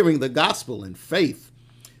Lydia, hearing the gospel in faith,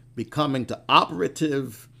 becoming the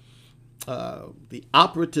operative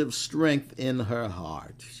strength in her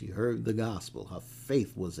heart. She heard the gospel. Her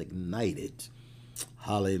faith was ignited.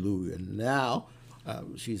 Hallelujah. Now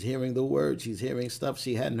she's hearing the word. She's hearing stuff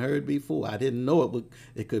she hadn't heard before. I didn't know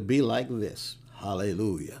it could be like this.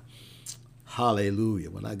 Hallelujah.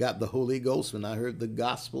 Hallelujah. When I got the Holy Ghost, when I heard the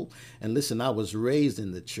gospel, and listen, I was raised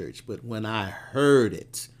in the church, but when I heard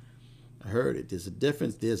it, there's a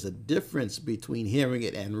difference. There's a difference between hearing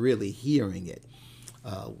it and really hearing it.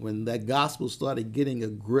 When that gospel started getting a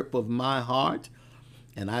grip of my heart,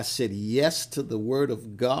 and I said yes to the word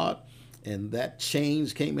of God, and that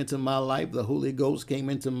change came into my life, the Holy Ghost came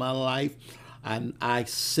into my life, and I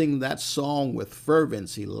sing that song with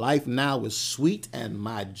fervency. Life now is sweet, and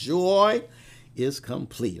my joy is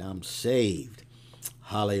complete. I'm saved.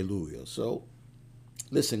 Hallelujah. So,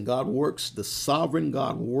 listen, God works, the sovereign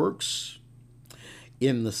God works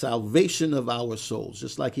in the salvation of our souls,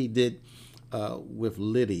 just like he did with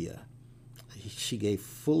Lydia. She gave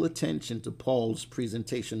full attention to Paul's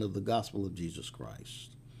presentation of the gospel of Jesus Christ.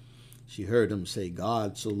 She heard him say,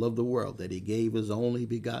 God so loved the world that he gave his only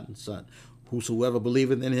begotten Son. Whosoever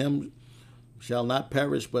believeth in him shall not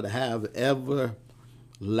perish, but have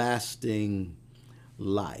everlasting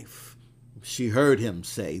life. She heard him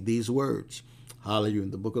say these words. Hallelujah.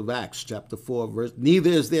 In the book of Acts, chapter 4, verse, neither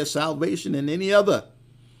is there salvation in any other,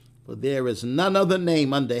 for there is none other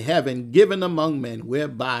name under heaven given among men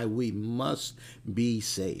whereby we must be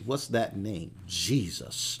saved. What's that name?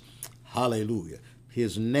 Jesus. Hallelujah.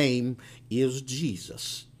 His name is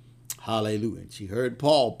Jesus. Hallelujah. She heard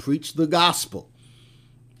Paul preach the gospel.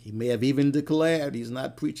 He may have even declared, he's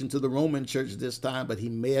not preaching to the Roman church this time, but he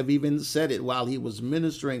may have even said it while he was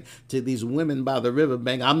ministering to these women by the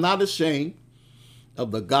riverbank. I'm not ashamed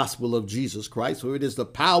of the gospel of Jesus Christ, for it is the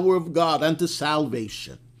power of God unto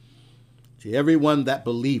salvation to everyone that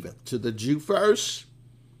believeth, to the Jew first,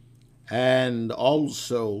 and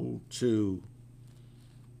also to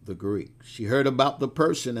the Greek. She heard about the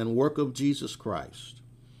person and work of Jesus Christ,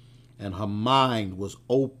 and her mind was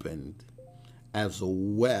opened as a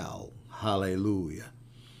well. Hallelujah.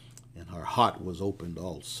 And her heart was opened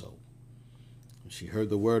also. She heard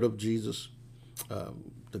the word of Jesus,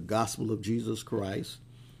 the gospel of Jesus Christ,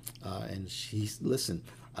 and listen,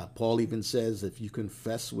 Paul even says, if you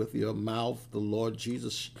confess with your mouth the Lord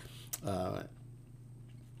Jesus,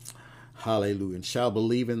 hallelujah, and shall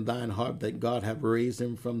believe in thine heart that God hath raised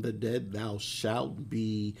him from the dead, thou shalt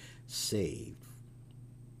be saved.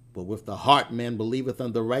 But with the heart man believeth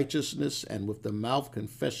unto righteousness, and with the mouth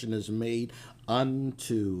confession is made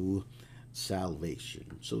unto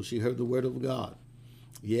salvation. So she heard the word of God.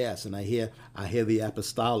 Yes, and I hear the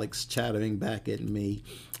apostolics chattering back at me.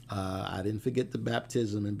 I didn't forget the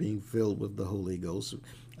baptism and being filled with the Holy Ghost.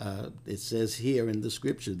 It says here in the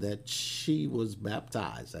scripture that she was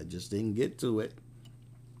baptized. I just didn't get to it.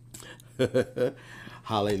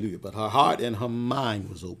 Hallelujah. But her heart and her mind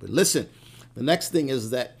was open. Listen, the next thing is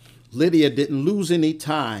that Lydia didn't lose any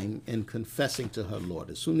time in confessing to her Lord.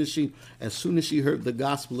 As soon as she heard the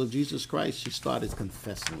gospel of Jesus Christ, she started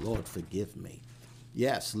confessing, Lord, forgive me.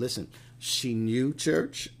 Yes, listen, she knew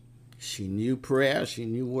church, she knew prayer, she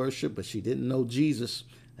knew worship, but she didn't know Jesus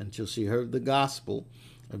until she heard the gospel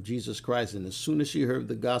of Jesus Christ. And as soon as she heard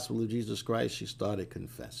the gospel of Jesus Christ, she started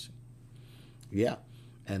confessing. Yeah,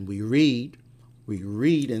 and we read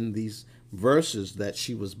in these verses that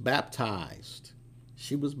she was baptized.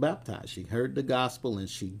 She was baptized. She heard the gospel and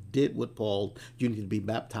she did what Paul, you need to be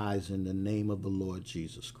baptized in the name of the Lord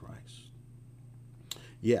Jesus Christ.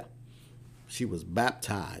 Yeah, she was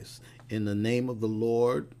baptized in the name of the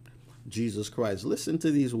Lord Jesus Christ. Listen to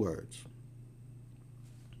these words.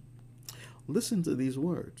 Listen to these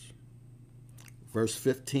words. Verse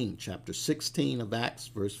 15, chapter 16 of Acts,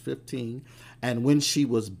 verse 15. And when she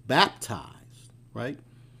was baptized, right?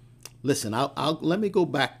 Listen, let me go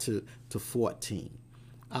back to 14.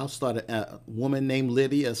 I'll start a woman named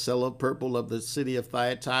Lydia, a seller of purple of the city of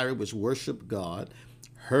Thyatira, which worshiped God,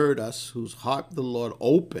 heard us, whose heart the Lord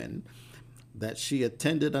opened, that she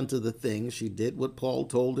attended unto the things. She did what Paul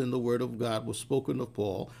told in the word of God was spoken of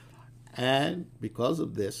Paul. And because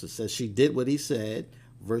of this, it says she did what he said.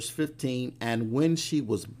 Verse 15, and when she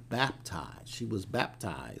was baptized,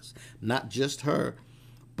 not just her,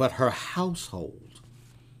 but her household.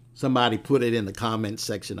 Somebody put it in the comment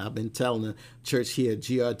section. I've been telling the church here at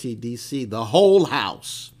GRTDC, the whole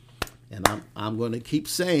house And I'm going to keep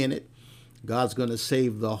saying it. God's going to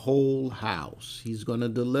save the whole house. He's going to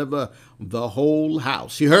deliver the whole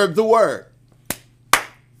house. You heard the word.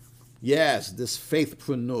 Yes, this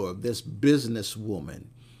faithpreneur, this businesswoman.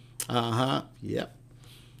 Yep.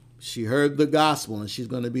 She heard the gospel, and she's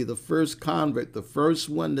going to be the first convert, the first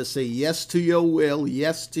one to say yes to your will,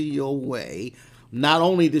 yes to your way. Not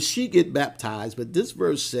only did she get baptized, but this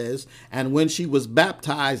verse says, and when she was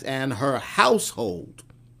baptized and her household.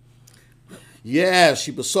 Yeah,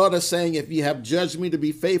 she was sort of saying, if you have judged me to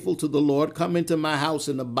be faithful to the Lord, come into my house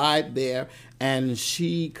and abide there. And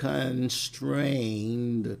she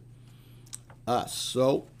constrained us.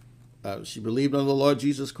 So she believed on the Lord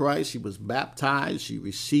Jesus Christ. She was baptized. She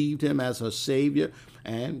received him as her Savior.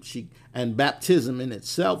 And baptism in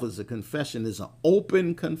itself is a confession, is an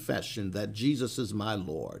open confession that Jesus is my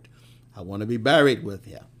Lord. I want to be buried with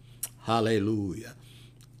him. Hallelujah.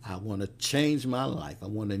 I want to change my life. I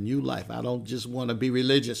want a new life. I don't just want to be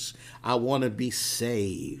religious. I want to be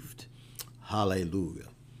saved. Hallelujah.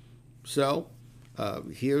 So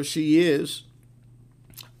here she is.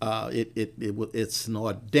 It's an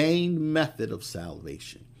ordained method of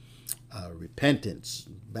salvation. Repentance,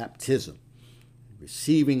 baptism,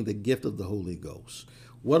 receiving the gift of the Holy Ghost.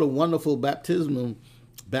 What a wonderful baptismal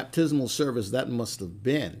service that must have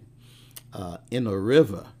been in a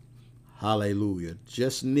river. Hallelujah.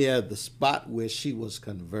 Just near the spot where she was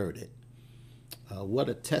converted. What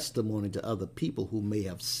a testimony to other people who may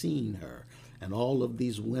have seen her and all of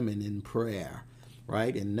these women in prayer,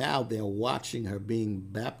 right? And now they're watching her being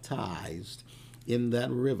baptized in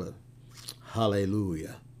that river.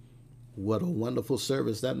 Hallelujah. What a wonderful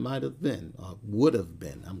service that might have been, or would have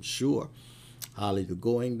been, I'm sure. Hallelujah.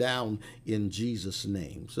 Going down in Jesus'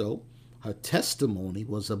 name. So her testimony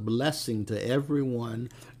was a blessing to everyone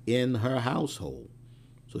in her household.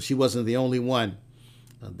 So she wasn't the only one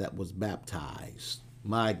that was baptized.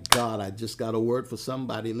 My God, I just got a word for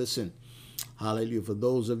somebody. Listen, hallelujah. For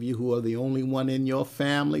those of you who are the only one in your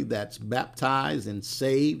family that's baptized and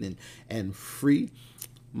saved and free,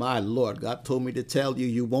 my Lord, God told me to tell you,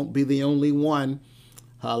 you won't be the only one.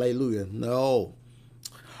 Hallelujah. No.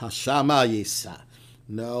 Hashamayisa.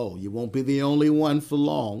 No, you won't be the only one for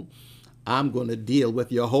long. I'm going to deal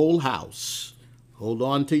with your whole house. Hold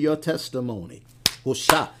on to your testimony.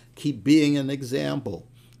 Hosha, keep being an example.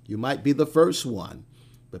 You might be the first one,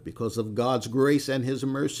 but because of God's grace and his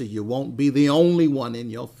mercy, you won't be the only one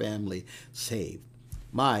in your family saved.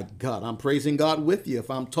 My God, I'm praising God with you.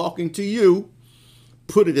 If I'm talking to you,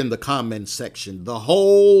 put it in the comment section. The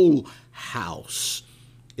whole house.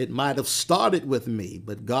 It might have started with me,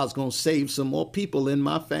 but God's going to save some more people in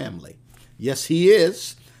my family. Yes, he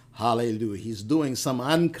is. Hallelujah. He's doing some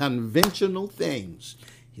unconventional things.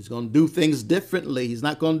 He's going to do things differently. He's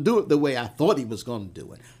not going to do it the way I thought he was going to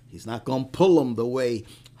do it. He's not going to pull them the way,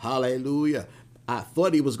 hallelujah, I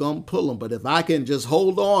thought he was going to pull them. But if I can just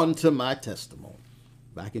hold on to my testimony,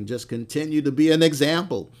 if I can just continue to be an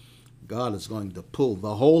example, God is going to pull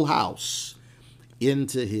the whole house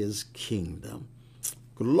into his kingdom.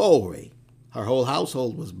 Glory. Her whole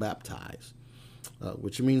household was baptized.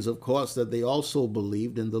 Which means, of course, that they also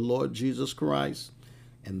believed in the Lord Jesus Christ,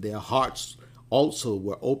 and their hearts also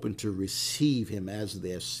were open to receive him as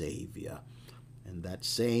their Savior. And that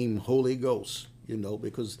same Holy Ghost,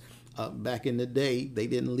 because back in the day, they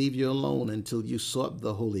didn't leave you alone until you sought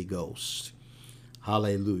the Holy Ghost.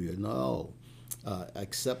 Hallelujah. No.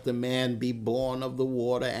 Except a man be born of the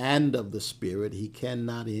water and of the Spirit, he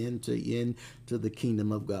cannot enter into the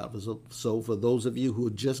kingdom of God. So for those of you who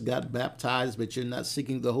just got baptized, but you're not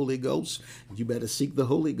seeking the Holy Ghost, you better seek the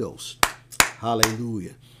Holy Ghost.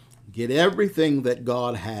 Hallelujah. Get everything that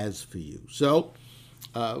God has for you. So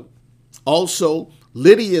also,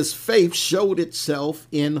 Lydia's faith showed itself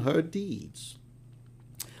in her deeds.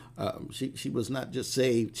 She was not just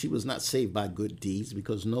saved. She was not saved by good deeds,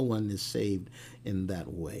 because no one is saved in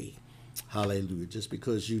that way. Hallelujah. Just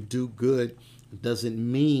because you do good doesn't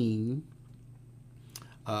mean,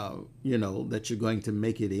 that you're going to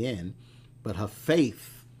make it in. But her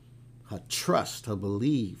faith, her trust, her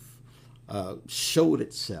belief showed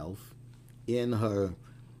itself in her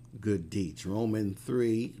good deeds. Romans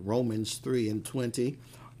 3:20.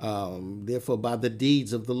 Therefore, by the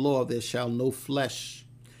deeds of the law, there shall no flesh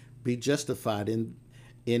be justified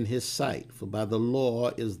in his sight. For by the law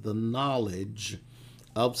is the knowledge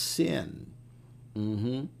of sin.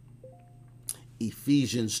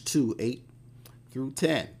 Ephesians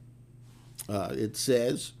 2:8-10. It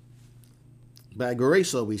says, by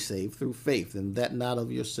grace are we saved through faith, and that not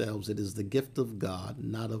of yourselves. It is the gift of God,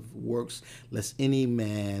 not of works, lest any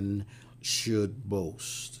man should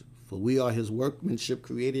boast. For we are his workmanship,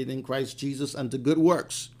 created in Christ Jesus unto good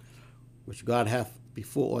works, which God hath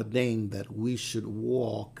before ordained that we should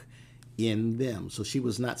walk in them. So she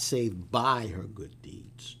was not saved by her good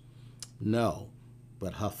deeds. No,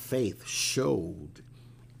 but her faith showed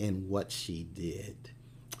in what she did.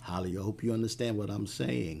 Hallelujah. I hope you understand what I'm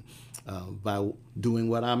saying. By doing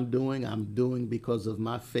what I'm doing because of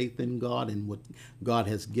my faith in God and what God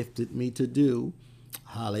has gifted me to do.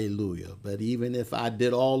 Hallelujah. But even if I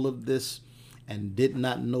did all of this and did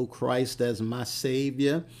not know Christ as my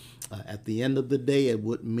Savior, at the end of the day, it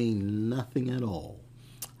would mean nothing at all.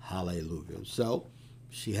 Hallelujah. So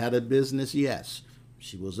she had a business, yes.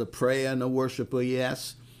 She was a prayer and a worshiper,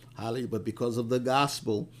 yes. Hallelujah. But because of the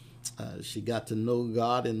gospel, she got to know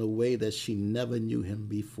God in a way that she never knew him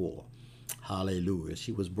before. Hallelujah.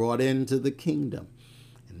 She was brought into the kingdom.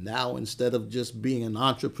 And now, instead of just being an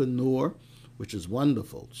entrepreneur, which is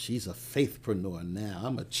wonderful, she's a faithpreneur now.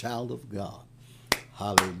 I'm a child of God.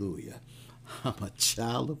 Hallelujah. I'm a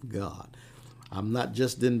child of God. I'm not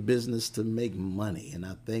just in business to make money, and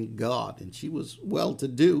I thank God. And she was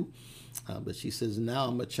well-to-do, but she says, now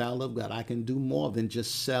I'm a child of God. I can do more than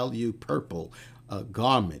just sell you purple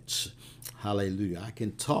garments. Hallelujah. I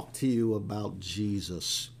can talk to you about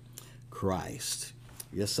Jesus Christ.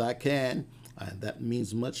 Yes, I can. That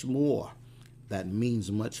means much more. That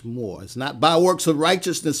means much more. It's not by works of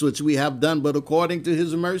righteousness which we have done, but according to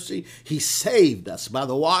his mercy, he saved us by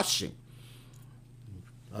the washing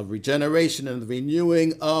of regeneration and the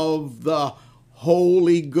renewing of the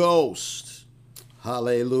Holy Ghost.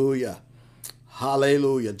 Hallelujah.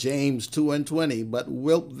 Hallelujah. James 2:20. But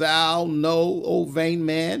wilt thou know, O vain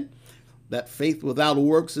man, that faith without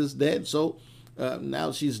works is dead? So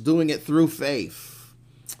now she's doing it through faith.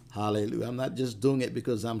 Hallelujah. I'm not just doing it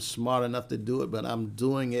because I'm smart enough to do it, but I'm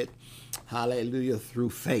doing it, hallelujah, through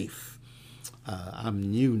faith. I'm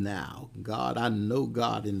new now. God, I know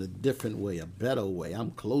God in a different way, a better way.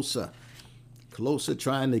 I'm closer,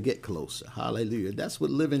 trying to get closer. Hallelujah. That's what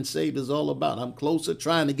living saved is all about. I'm closer,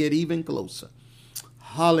 trying to get even closer.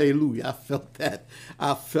 Hallelujah. I felt that.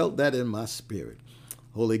 I felt that in my spirit.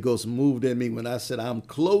 Holy Ghost moved in me when I said, I'm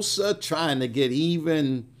closer, trying to get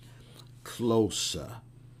even closer.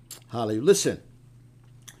 Hallelujah. Listen,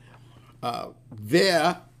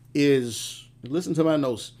 listen to my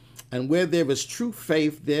notes. And where there is true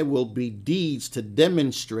faith, there will be deeds to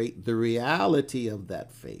demonstrate the reality of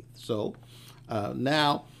that faith. So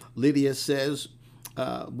now Lydia says,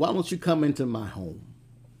 why don't you come into my home?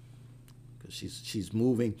 Because she's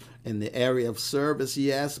moving in the area of service,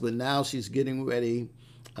 yes, but now she's getting ready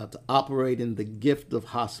to operate in the gift of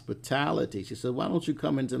hospitality. She said, why don't you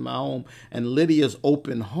come into my home? And Lydia's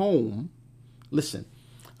open home, listen,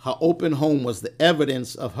 her open home was the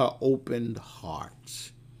evidence of her opened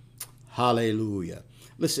heart. Hallelujah.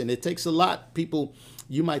 Listen, it takes a lot. People,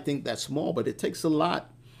 you might think that's small, but it takes a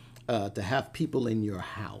lot to have people in your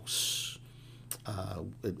house.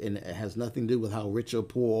 And it has nothing to do with how rich or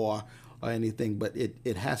poor or anything, but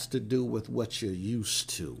it has to do with what you're used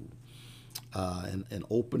to. And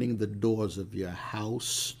opening the doors of your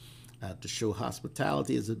house to show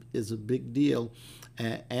hospitality is a big deal.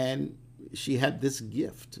 And she had this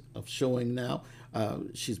gift of showing now.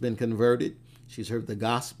 She's been converted. She's heard the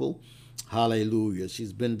gospel. Hallelujah.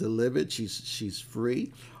 She's been delivered. She's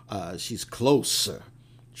free. She's closer,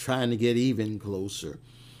 trying to get even closer.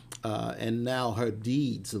 And now her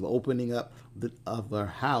deeds of opening up of her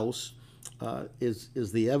house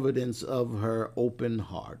is the evidence of her open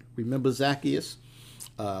heart. Remember Zacchaeus?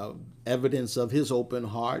 Evidence of his open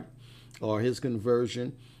heart or his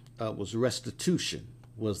conversion was restitution,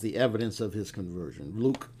 was the evidence of his conversion.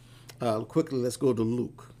 Luke, quickly, let's go to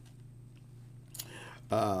Luke.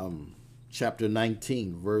 Chapter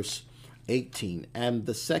 19, verse 18. And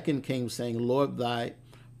the second came saying, Lord, thy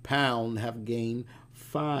pound have gained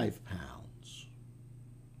 5 pounds.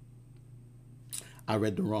 I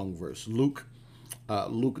read the wrong verse. Luke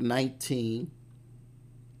 19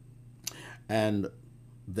 and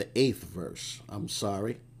the 8th verse. I'm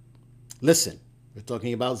sorry. Listen, we're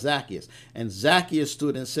talking about Zacchaeus. And Zacchaeus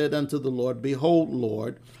stood and said unto the Lord, Behold,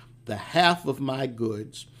 Lord, the half of my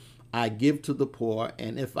goods I give to the poor,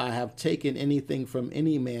 and if I have taken anything from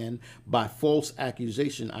any man by false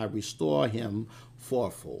accusation, I restore him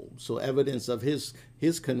fourfold. So evidence of his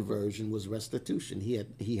conversion was restitution.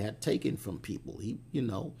 He had taken from people. He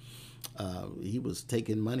was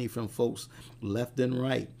taking money from folks left and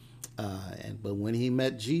right. But when he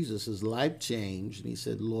met Jesus, his life changed, and he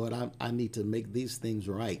said, Lord, I need to make these things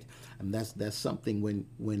right. And that's something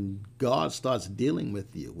when God starts dealing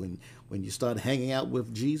with you, when you start hanging out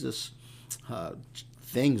with Jesus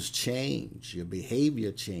things change. Your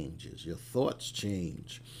behavior changes. Your thoughts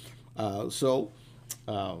change. So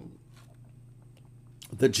the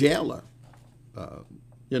jailer,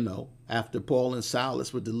 after Paul and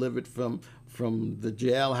Silas were delivered from the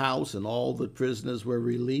jailhouse and all the prisoners were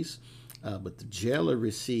released, but the jailer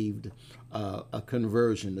received a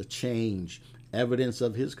conversion, a change, evidence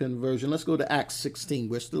of his conversion. Let's go to Acts 16.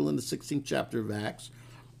 We're still in the 16th chapter of Acts,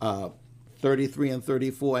 33 and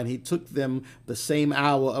 34. And he took them the same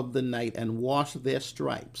hour of the night and washed their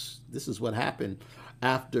stripes. This is what happened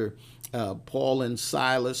after Paul and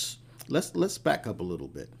Silas. Let's back up a little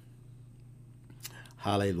bit.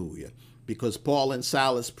 Hallelujah. Because Paul and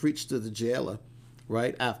Silas preached to the jailer,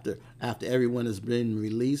 right? After everyone has been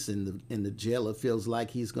released, and the jailer feels like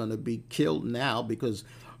he's going to be killed now, because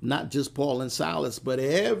not just Paul and Silas, but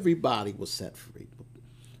everybody was set free.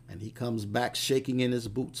 And he comes back shaking in his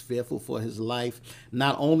boots, fearful for his life.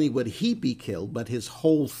 Not only would he be killed, but his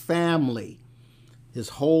whole family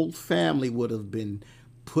would have been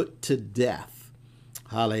put to death.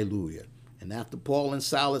 Hallelujah. And after Paul and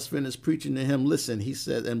Silas finished preaching to him, listen, he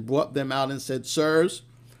said, and brought them out and said, "Sirs,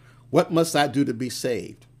 what must I do to be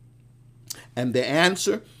saved?" And the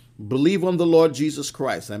answer, "Believe on the Lord Jesus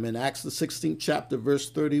Christ." I'm in Acts the 16th chapter, verse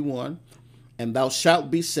 31. "And thou shalt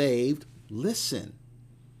be saved." Listen,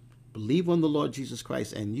 believe on the Lord Jesus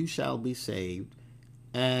Christ, and you shall be saved,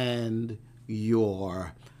 and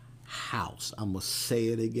your house. I'm going to say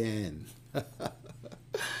it again.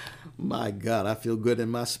 My God, I feel good in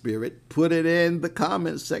my spirit. Put it in the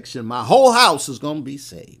comment section. My whole house is going to be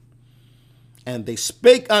saved. And they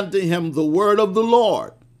spake unto him the word of the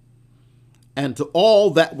Lord, and to all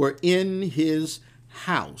that were in his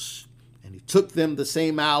house. And he took them the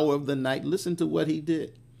same hour of the night. Listen to what he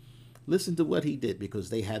did. Listen to what he did, because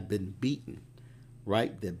they had been beaten,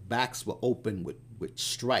 right? Their backs were open with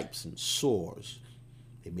stripes and sores.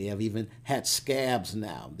 They may have even had scabs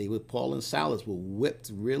now. Paul and Silas were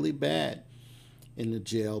whipped really bad in the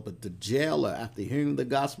jail. But the jailer, after hearing the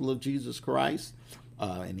gospel of Jesus Christ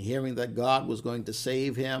and hearing that God was going to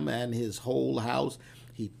save him and his whole house,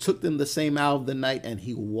 he took them the same hour of the night and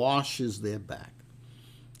he washes their back,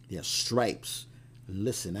 their stripes. And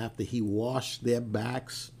listen, after he washed their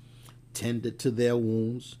backs, tended to their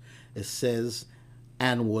wounds, it says,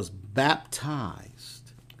 and was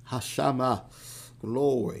baptized. Hashama.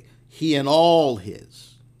 Glory. He and all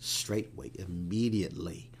his, straightway,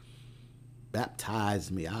 immediately,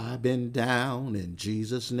 baptized me. I've been down in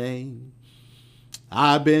Jesus' name.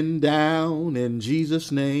 I've been down in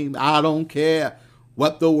Jesus' name. I don't care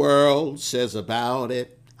what the world says about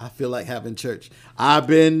it. I feel like having church. I've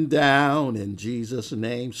been down in Jesus'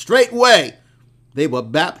 name. Straightway, they were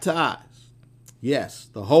baptized. Yes,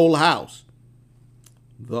 the whole house.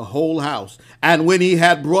 The whole house. And when he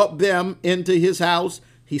had brought them into his house,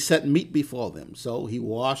 he set meat before them. So he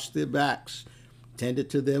washed their backs, tended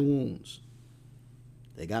to their wounds.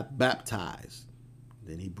 They got baptized.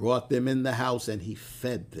 Then he brought them in the house and he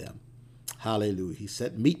fed them. Hallelujah. He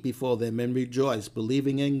set meat before them and rejoiced,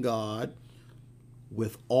 believing in God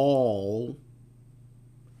with all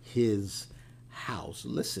his house.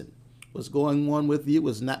 Listen, what's going on with you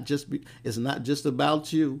is not just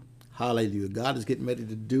about you. Hallelujah. God is getting ready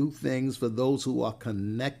to do things for those who are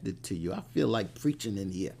connected to you. I feel like preaching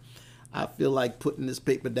in here. I feel like putting this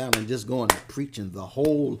paper down and just going and preaching. The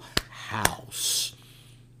whole house.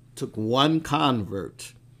 Took one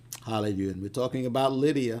convert. Hallelujah. And we're talking about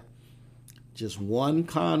Lydia. Just one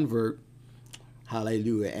convert.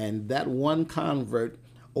 Hallelujah. And that one convert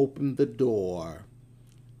opened the door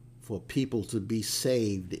for people to be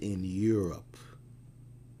saved in Europe.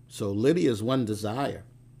 So Lydia's one desire.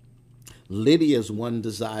 Lydia's one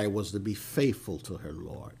desire was to be faithful to her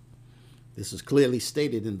Lord. This is clearly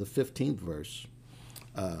stated in the 15th verse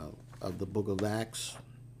of the book of Acts,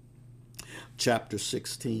 chapter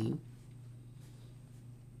 16.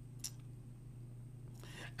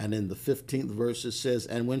 And in the 15th verse it says,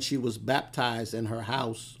 "And when she was baptized in her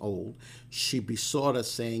household, she besought us,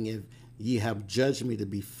 saying, If ye have judged me to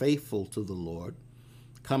be faithful to the Lord,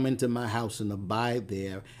 come into my house and abide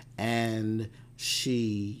there. And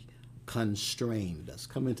she constrained us.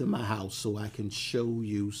 Come into my house so I can show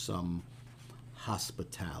you some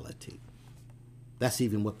hospitality." That's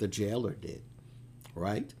even what the jailer did,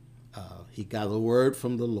 right? He got a word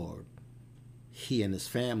from the Lord. He and his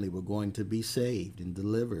family were going to be saved and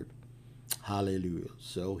delivered. Hallelujah.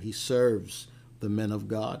 So he serves the men of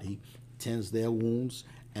God. He tends their wounds,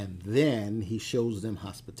 and then he shows them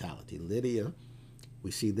hospitality. Lydia,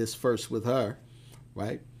 we see this first with her,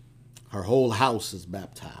 right? Her whole house is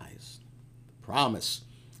baptized. Promise,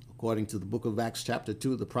 According to the book of Acts chapter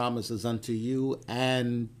 2, the promise is unto you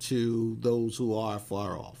and to those who are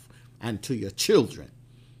far off, and to your children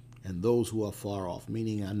and those who are far off,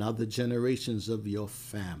 meaning another generations of your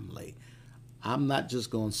family. I'm not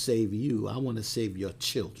just going to save you. I want to save your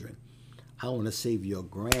children. I want to save your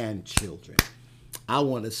grandchildren. I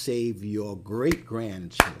want to save your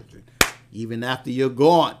great-grandchildren, even after you're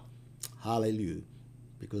gone. Hallelujah.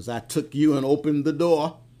 Because I took you and opened the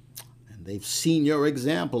door, and they've seen your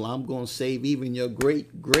example. I'm going to save even your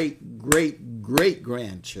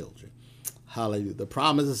great-great-great-great-grandchildren. Hallelujah. The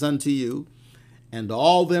promise is unto you and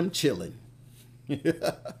all them children,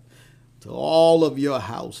 to all of your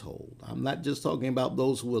household. I'm not just talking about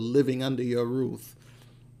those who are living under your roof,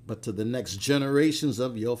 but to the next generations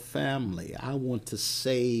of your family. I want to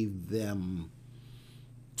save them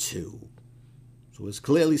too. So it's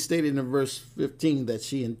clearly stated in verse 15 that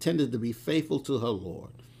she intended to be faithful to her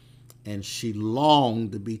Lord, and she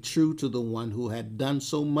longed to be true to the one who had done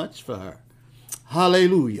so much for her.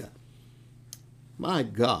 Hallelujah. My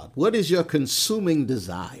God, what is your consuming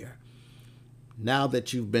desire? Now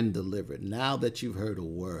that you've been delivered, now that you've heard a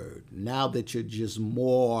word, now that you're just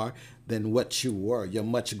more than what you were, you're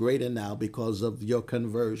much greater now because of your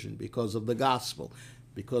conversion, because of the gospel,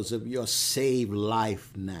 because of your saved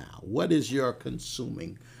life now. What is your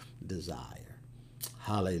consuming desire?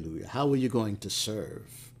 Hallelujah. How are you going to serve?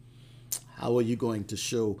 How are you going to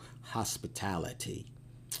show hospitality?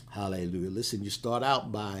 Hallelujah. Listen, you start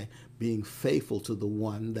out by being faithful to the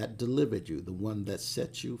one that delivered you, the one that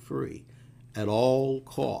set you free at all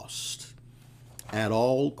cost. At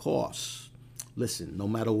all costs. Listen, no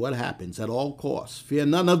matter what happens, at all costs, fear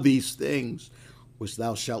none of these things which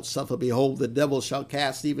thou shalt suffer. Behold, the devil shall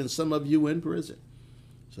cast even some of you in prison.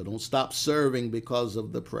 So don't stop serving because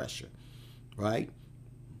of the pressure, right?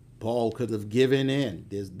 Paul could have given in.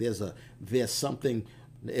 There's something.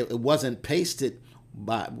 It wasn't pasted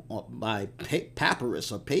by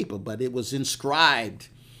papyrus or paper, but it was inscribed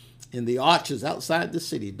in the arches outside the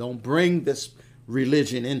city. Don't bring this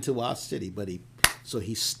religion into our city. So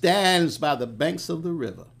he stands by the banks of the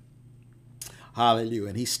river. Hallelujah.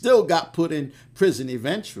 And he still got put in prison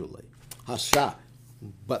eventually. Hasha.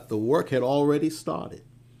 But the work had already started.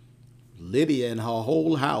 Lydia and her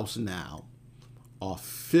whole house now are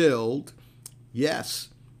filled, yes,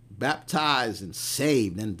 baptized and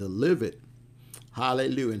saved and delivered.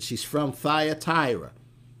 Hallelujah. And she's from Thyatira.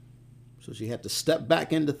 So she had to step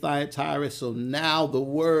back into Thyatira. So now the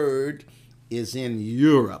word is in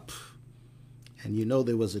Europe. And you know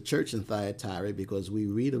there was a church in Thyatira because we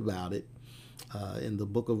read about it in the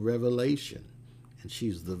book of Revelation. And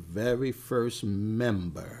she's the very first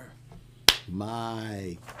member.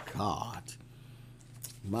 My God.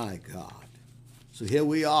 My God. So here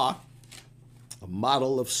we are, a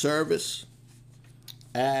model of service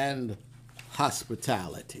and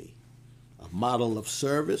hospitality. A model of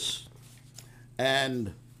service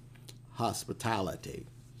and hospitality.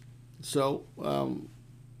 So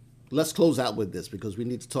let's close out with this because we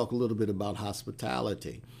need to talk a little bit about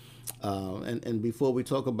hospitality. And before we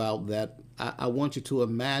talk about that, I want you to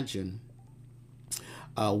imagine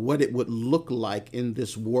what it would look like in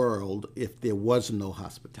this world if there was no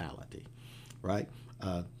hospitality, right?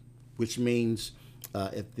 Which means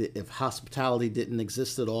if hospitality didn't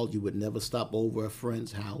exist at all, you would never stop over a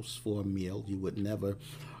friend's house for a meal. You would never,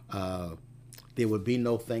 there would be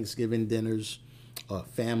no Thanksgiving dinners or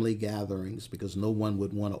family gatherings because no one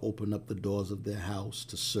would want to open up the doors of their house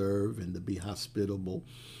to serve and to be hospitable,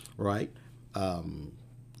 right?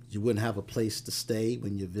 You wouldn't have a place to stay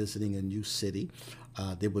when you're visiting a new city.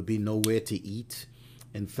 There would be nowhere to eat.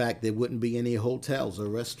 In fact, there wouldn't be any hotels or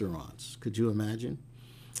restaurants. Could you imagine?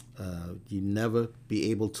 You never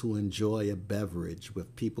be able to enjoy a beverage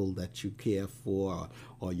with people that you care for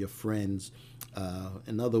or your friends.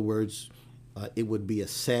 In other words, it would be a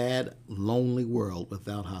sad, lonely world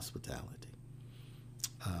without hospitality.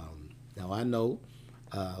 Now, I know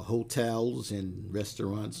hotels and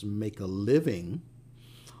restaurants make a living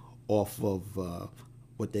off of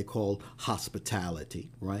what they call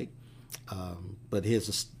hospitality, right? But here's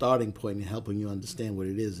a starting point in helping you understand what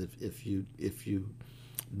it is. If you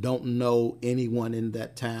don't know anyone in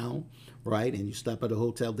that town, right, and you stop at a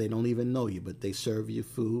hotel, they don't even know you, but they serve you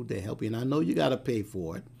food, they help you, and I know you got to pay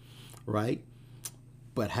for it, right?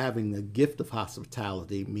 But having the gift of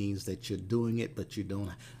hospitality means that you're doing it, but you don't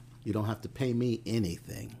have to pay me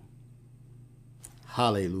anything.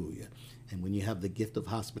 Hallelujah. And when you have the gift of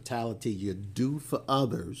hospitality, you do for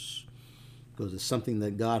others because it's something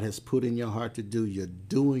that God has put in your heart to do. You're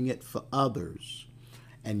doing it for others,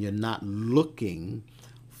 and you're not looking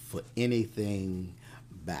for anything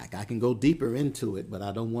back. I can go deeper into it, but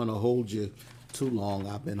I don't want to hold you too long.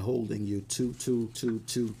 I've been holding you too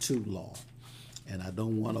long, and I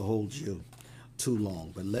don't want to hold you too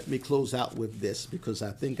long. But let me close out with this, because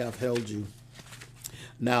I think I've held you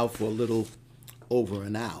now for a little over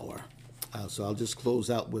an hour. So I'll just close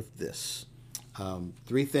out with this.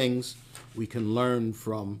 Three things we can learn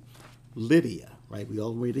from Lydia, right? We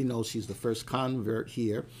already know she's the first convert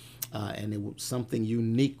here, and something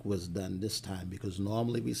unique was done this time, because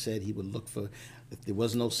normally we said he would look for, if there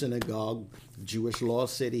was no synagogue, Jewish law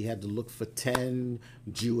said he had to look for 10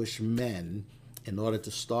 Jewish men in order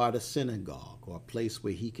to start a synagogue, or a place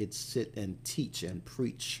where he could sit and teach and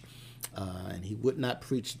preach. And he would not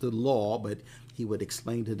preach the law, but he would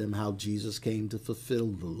explain to them how Jesus came to fulfill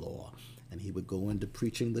the law. And he would go into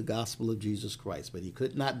preaching the gospel of Jesus Christ. But he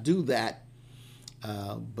could not do that.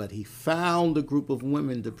 But he found a group of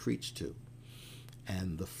women to preach to.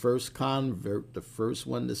 And the first convert, the first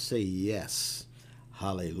one to say yes,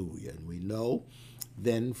 hallelujah. And we know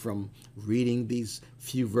then from reading these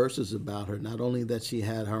few verses about her, not only that she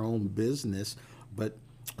had her own business, but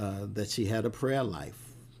that she had a prayer life.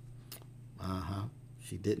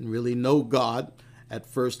 She didn't really know God at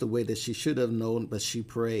first the way that she should have known, but she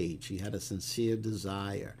prayed. She had a sincere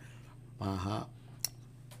desire.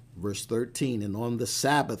 Verse 13, and on the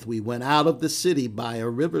Sabbath we went out of the city by a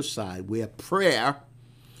riverside where prayer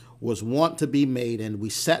was wont to be made, and we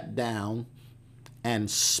sat down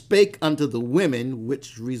and spake unto the women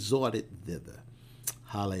which resorted thither.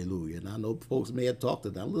 Hallelujah. And I know folks may have talked to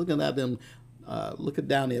them, looking at them, looking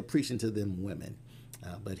down there preaching to them women.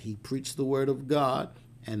 But he preached the word of God.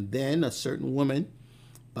 And then a certain woman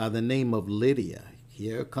by the name of Lydia.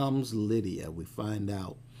 Here comes Lydia, we find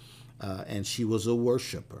out. And she was a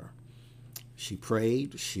worshiper. She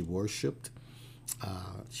prayed, she worshiped.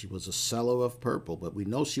 She was a seller of purple, but we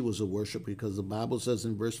know she was a worshiper because the Bible says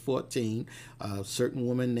in verse 14, a certain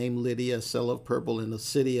woman named Lydia, a seller of purple in the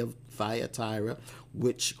city of Thyatira,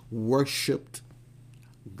 which worshiped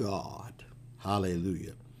God.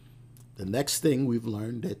 Hallelujah. The next thing we've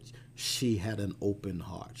learned, that she had an open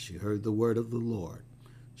heart. She heard the word of the Lord.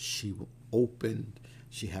 She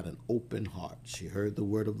had an open heart. She heard the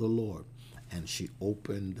word of the Lord, and she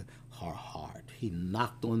opened her heart. He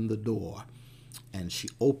knocked on the door, and she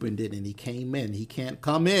opened it, and he came in. He can't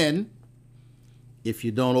come in if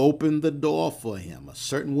you don't open the door for him. A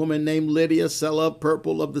certain woman named Lydia, seller of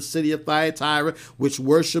purple of the city of Thyatira, which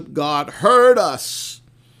worshiped God, heard us,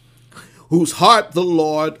 whose heart the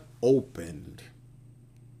Lord opened,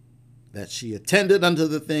 that she attended unto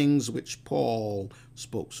the things which Paul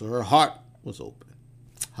spoke. So her heart was open.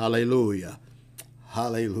 Hallelujah.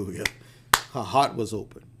 Hallelujah. Her heart was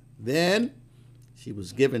open. Then she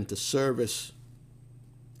was given to service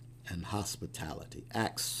and hospitality.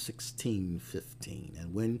 Acts 16:15.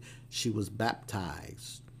 And when she was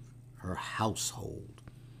baptized, her household,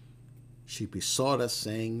 she besought us,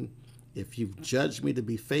 saying, if you've judged me to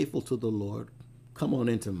be faithful to the Lord, come on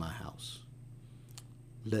into my house.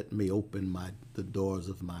 Let me open the doors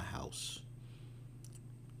of my house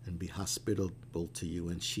and be hospitable to you.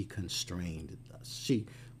 And she constrained us.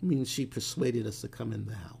 She persuaded us to come in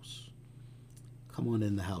the house. Come on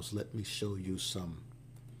in the house. Let me show you some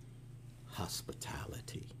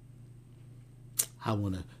hospitality. I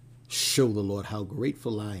want to show the Lord how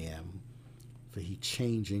grateful I am for he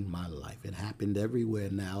changing my life. It happened everywhere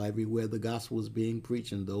now. Everywhere the gospel was being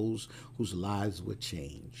preached, and those whose lives were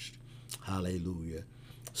changed. Hallelujah.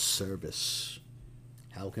 Service.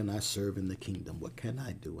 How can I serve in the kingdom? What can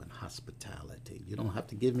I do in hospitality? You don't have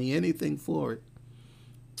to give me anything for it.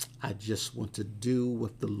 I just want to do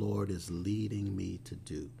what the Lord is leading me to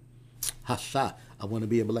do. Hasha, I want to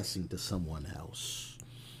be a blessing to someone else.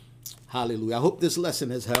 Hallelujah. I hope this lesson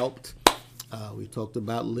has helped. We talked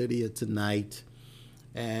about Lydia tonight,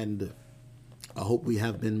 and I hope we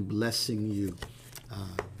have been blessing you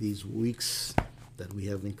these weeks that we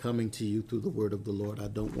have been coming to you through the word of the Lord. I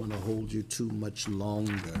don't want to hold you too much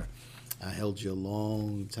longer. I held you a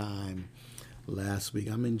long time last week.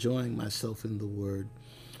 I'm enjoying myself in the word,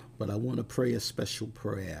 but I want to pray a special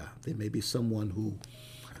prayer. There may be someone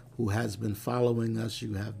who has been following us.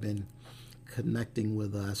 You have been connecting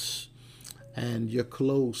with us, and you're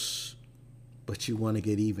close, but you want to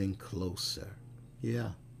get even closer.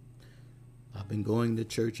 Yeah. I've been going to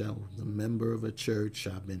church. I was a member of a church.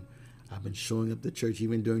 I've been showing up to church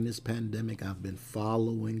even during this pandemic. I've been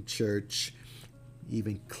following church,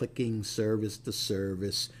 even clicking service to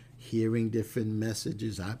service, hearing different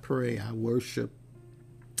messages. I pray, I worship,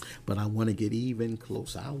 but I want to get even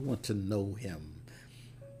closer. I want to know him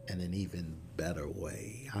in an even better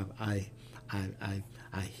way. I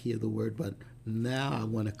hear the word, but Now I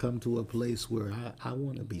want to come to a place where I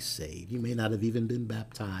want to be saved. You may not have even been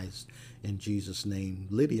baptized in Jesus' name.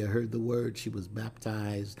 Lydia heard the word. She was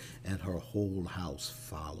baptized and her whole house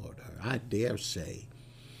followed her. I dare say,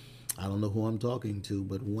 I don't know who I'm talking to,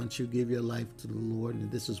 but once you give your life to the Lord,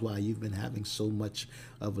 and this is why you've been having so much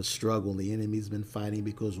of a struggle, the enemy's been fighting,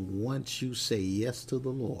 because once you say yes to the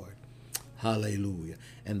Lord, hallelujah,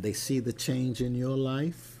 and they see the change in your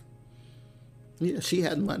life. Yeah, she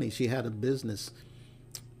had money. She had a business.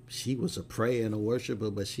 She was a prayer and a worshiper,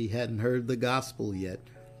 but she hadn't heard the gospel yet.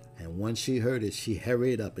 And once she heard it, she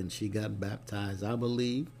hurried up and she got baptized. I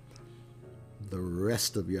believe the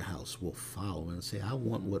rest of your house will follow and say, I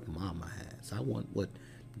want what mama has. I want what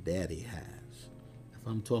daddy has. If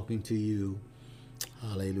I'm talking to you,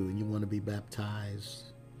 hallelujah, and you want to be baptized,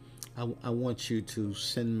 I want you to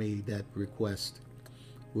send me that request.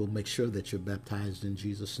 We'll make sure that you're baptized in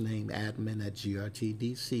Jesus' name.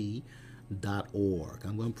 admin@grtdc.org.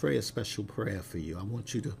 I'm going to pray a special prayer for you. I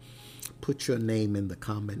want you to put your name in the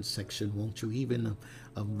comment section, won't you? Even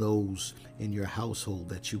of those in your household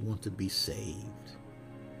that you want to be saved.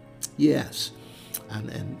 Yes.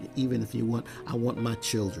 And even if you want, I want my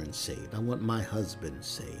children saved. I want my husband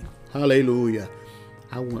saved. Hallelujah.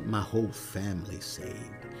 I want my whole family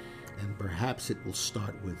saved. And perhaps it will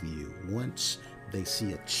start with you. Once they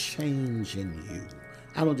see a change in you.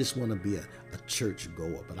 I don't just want to be a church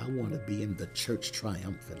goer, but I want to be in the church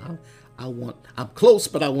triumphant. I'm close,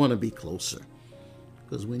 but I want to be closer.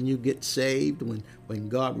 Because when you get saved, when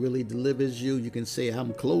God really delivers you, you can say,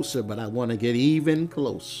 I'm closer, but I want to get even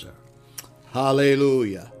closer.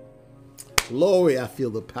 Hallelujah. Glory, I feel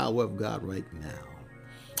the power of God right now.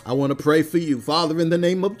 I want to pray for you. Father, in the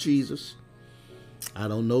name of Jesus, I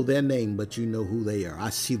don't know their name, but you know who they are. I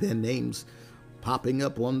see their names popping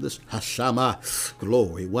up on this Hashama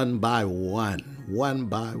glory, one by one,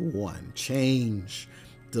 change,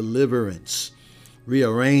 deliverance,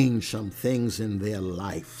 rearrange some things in their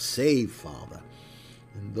life. Save, Father.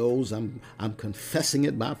 And those, I'm confessing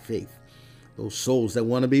it by faith, those souls that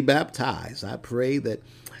want to be baptized, I pray that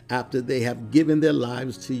after they have given their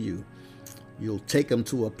lives to you, you'll take them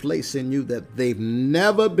to a place in you that they've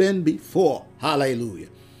never been before. Hallelujah.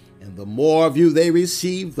 And the more of you they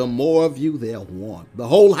receive, the more of you they'll want. The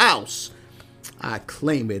whole house, I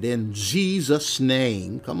claim it in Jesus'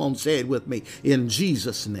 name. Come on, say it with me. In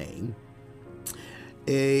Jesus' name.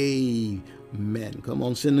 Amen. Come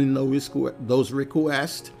on, send in those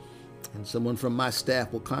requests. And someone from my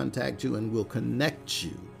staff will contact you and will connect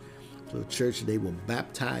you to a church. They will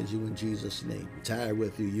baptize you in Jesus' name. Retire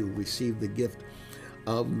with you. You'll receive the gift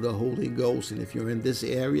of the Holy Ghost. And if you're in this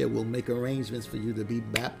area, we'll make arrangements for you to be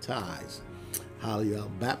baptized. Hallelujah. I'll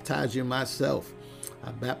baptize you myself. I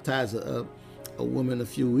baptized a woman a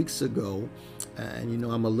few weeks ago, and you know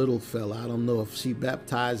I'm a little fella. I don't know if she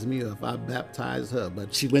baptized me or if I baptized her,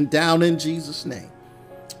 but she went down in Jesus' name.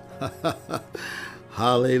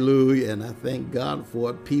 Hallelujah. And I thank God for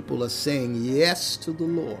it. People are saying yes to the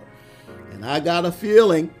Lord. And I got a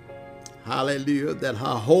feeling, hallelujah, that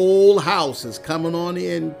her whole house is coming on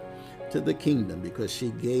in to the kingdom because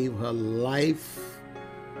she gave her life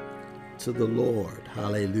to the Lord.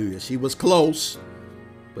 Hallelujah. She was close,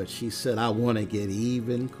 but she said, I want to get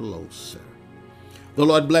even closer. The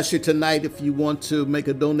Lord bless you tonight. If you want to make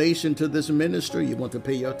a donation to this ministry, you want to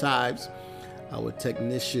pay your tithes, our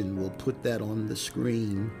technician will put that on the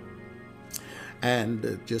screen.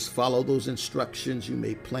 And just follow those instructions. You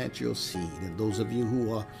may plant your seed. And those of you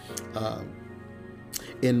who are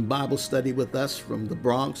in Bible study with us from the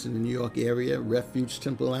Bronx in the New York area, Refuge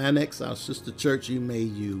Temple Annex, our sister church, you may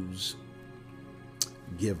use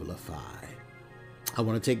Givelify. I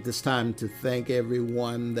want to take this time to thank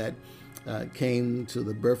everyone that came to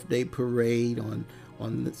the birthday parade on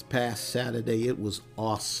this past Saturday. It was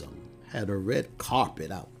awesome. Had a red carpet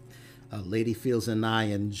out. Lady Fields and I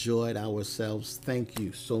enjoyed ourselves. Thank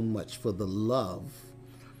you so much for the love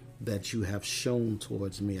that you have shown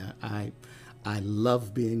towards me. I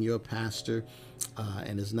love being your pastor,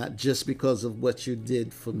 and it's not just because of what you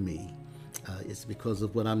did for me. It's because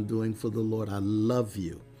of what I'm doing for the Lord. I love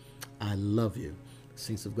you. I love you.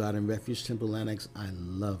 Saints of God in Refuge Temple Annex, I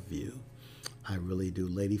love you. I really do.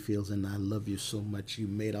 Lady Fields and I love you so much. You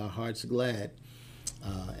made our hearts glad,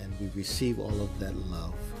 and we receive all of that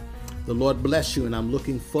love. The Lord bless you, and I'm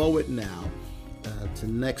looking forward now to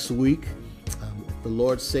next week. If the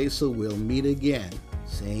Lord says so, we'll meet again.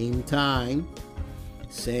 Same time,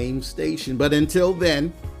 same station. But until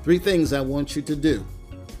then, 3 things I want you to do.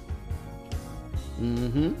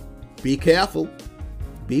 Be careful,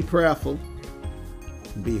 be prayerful,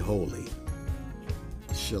 be holy.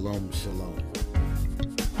 Shalom, shalom.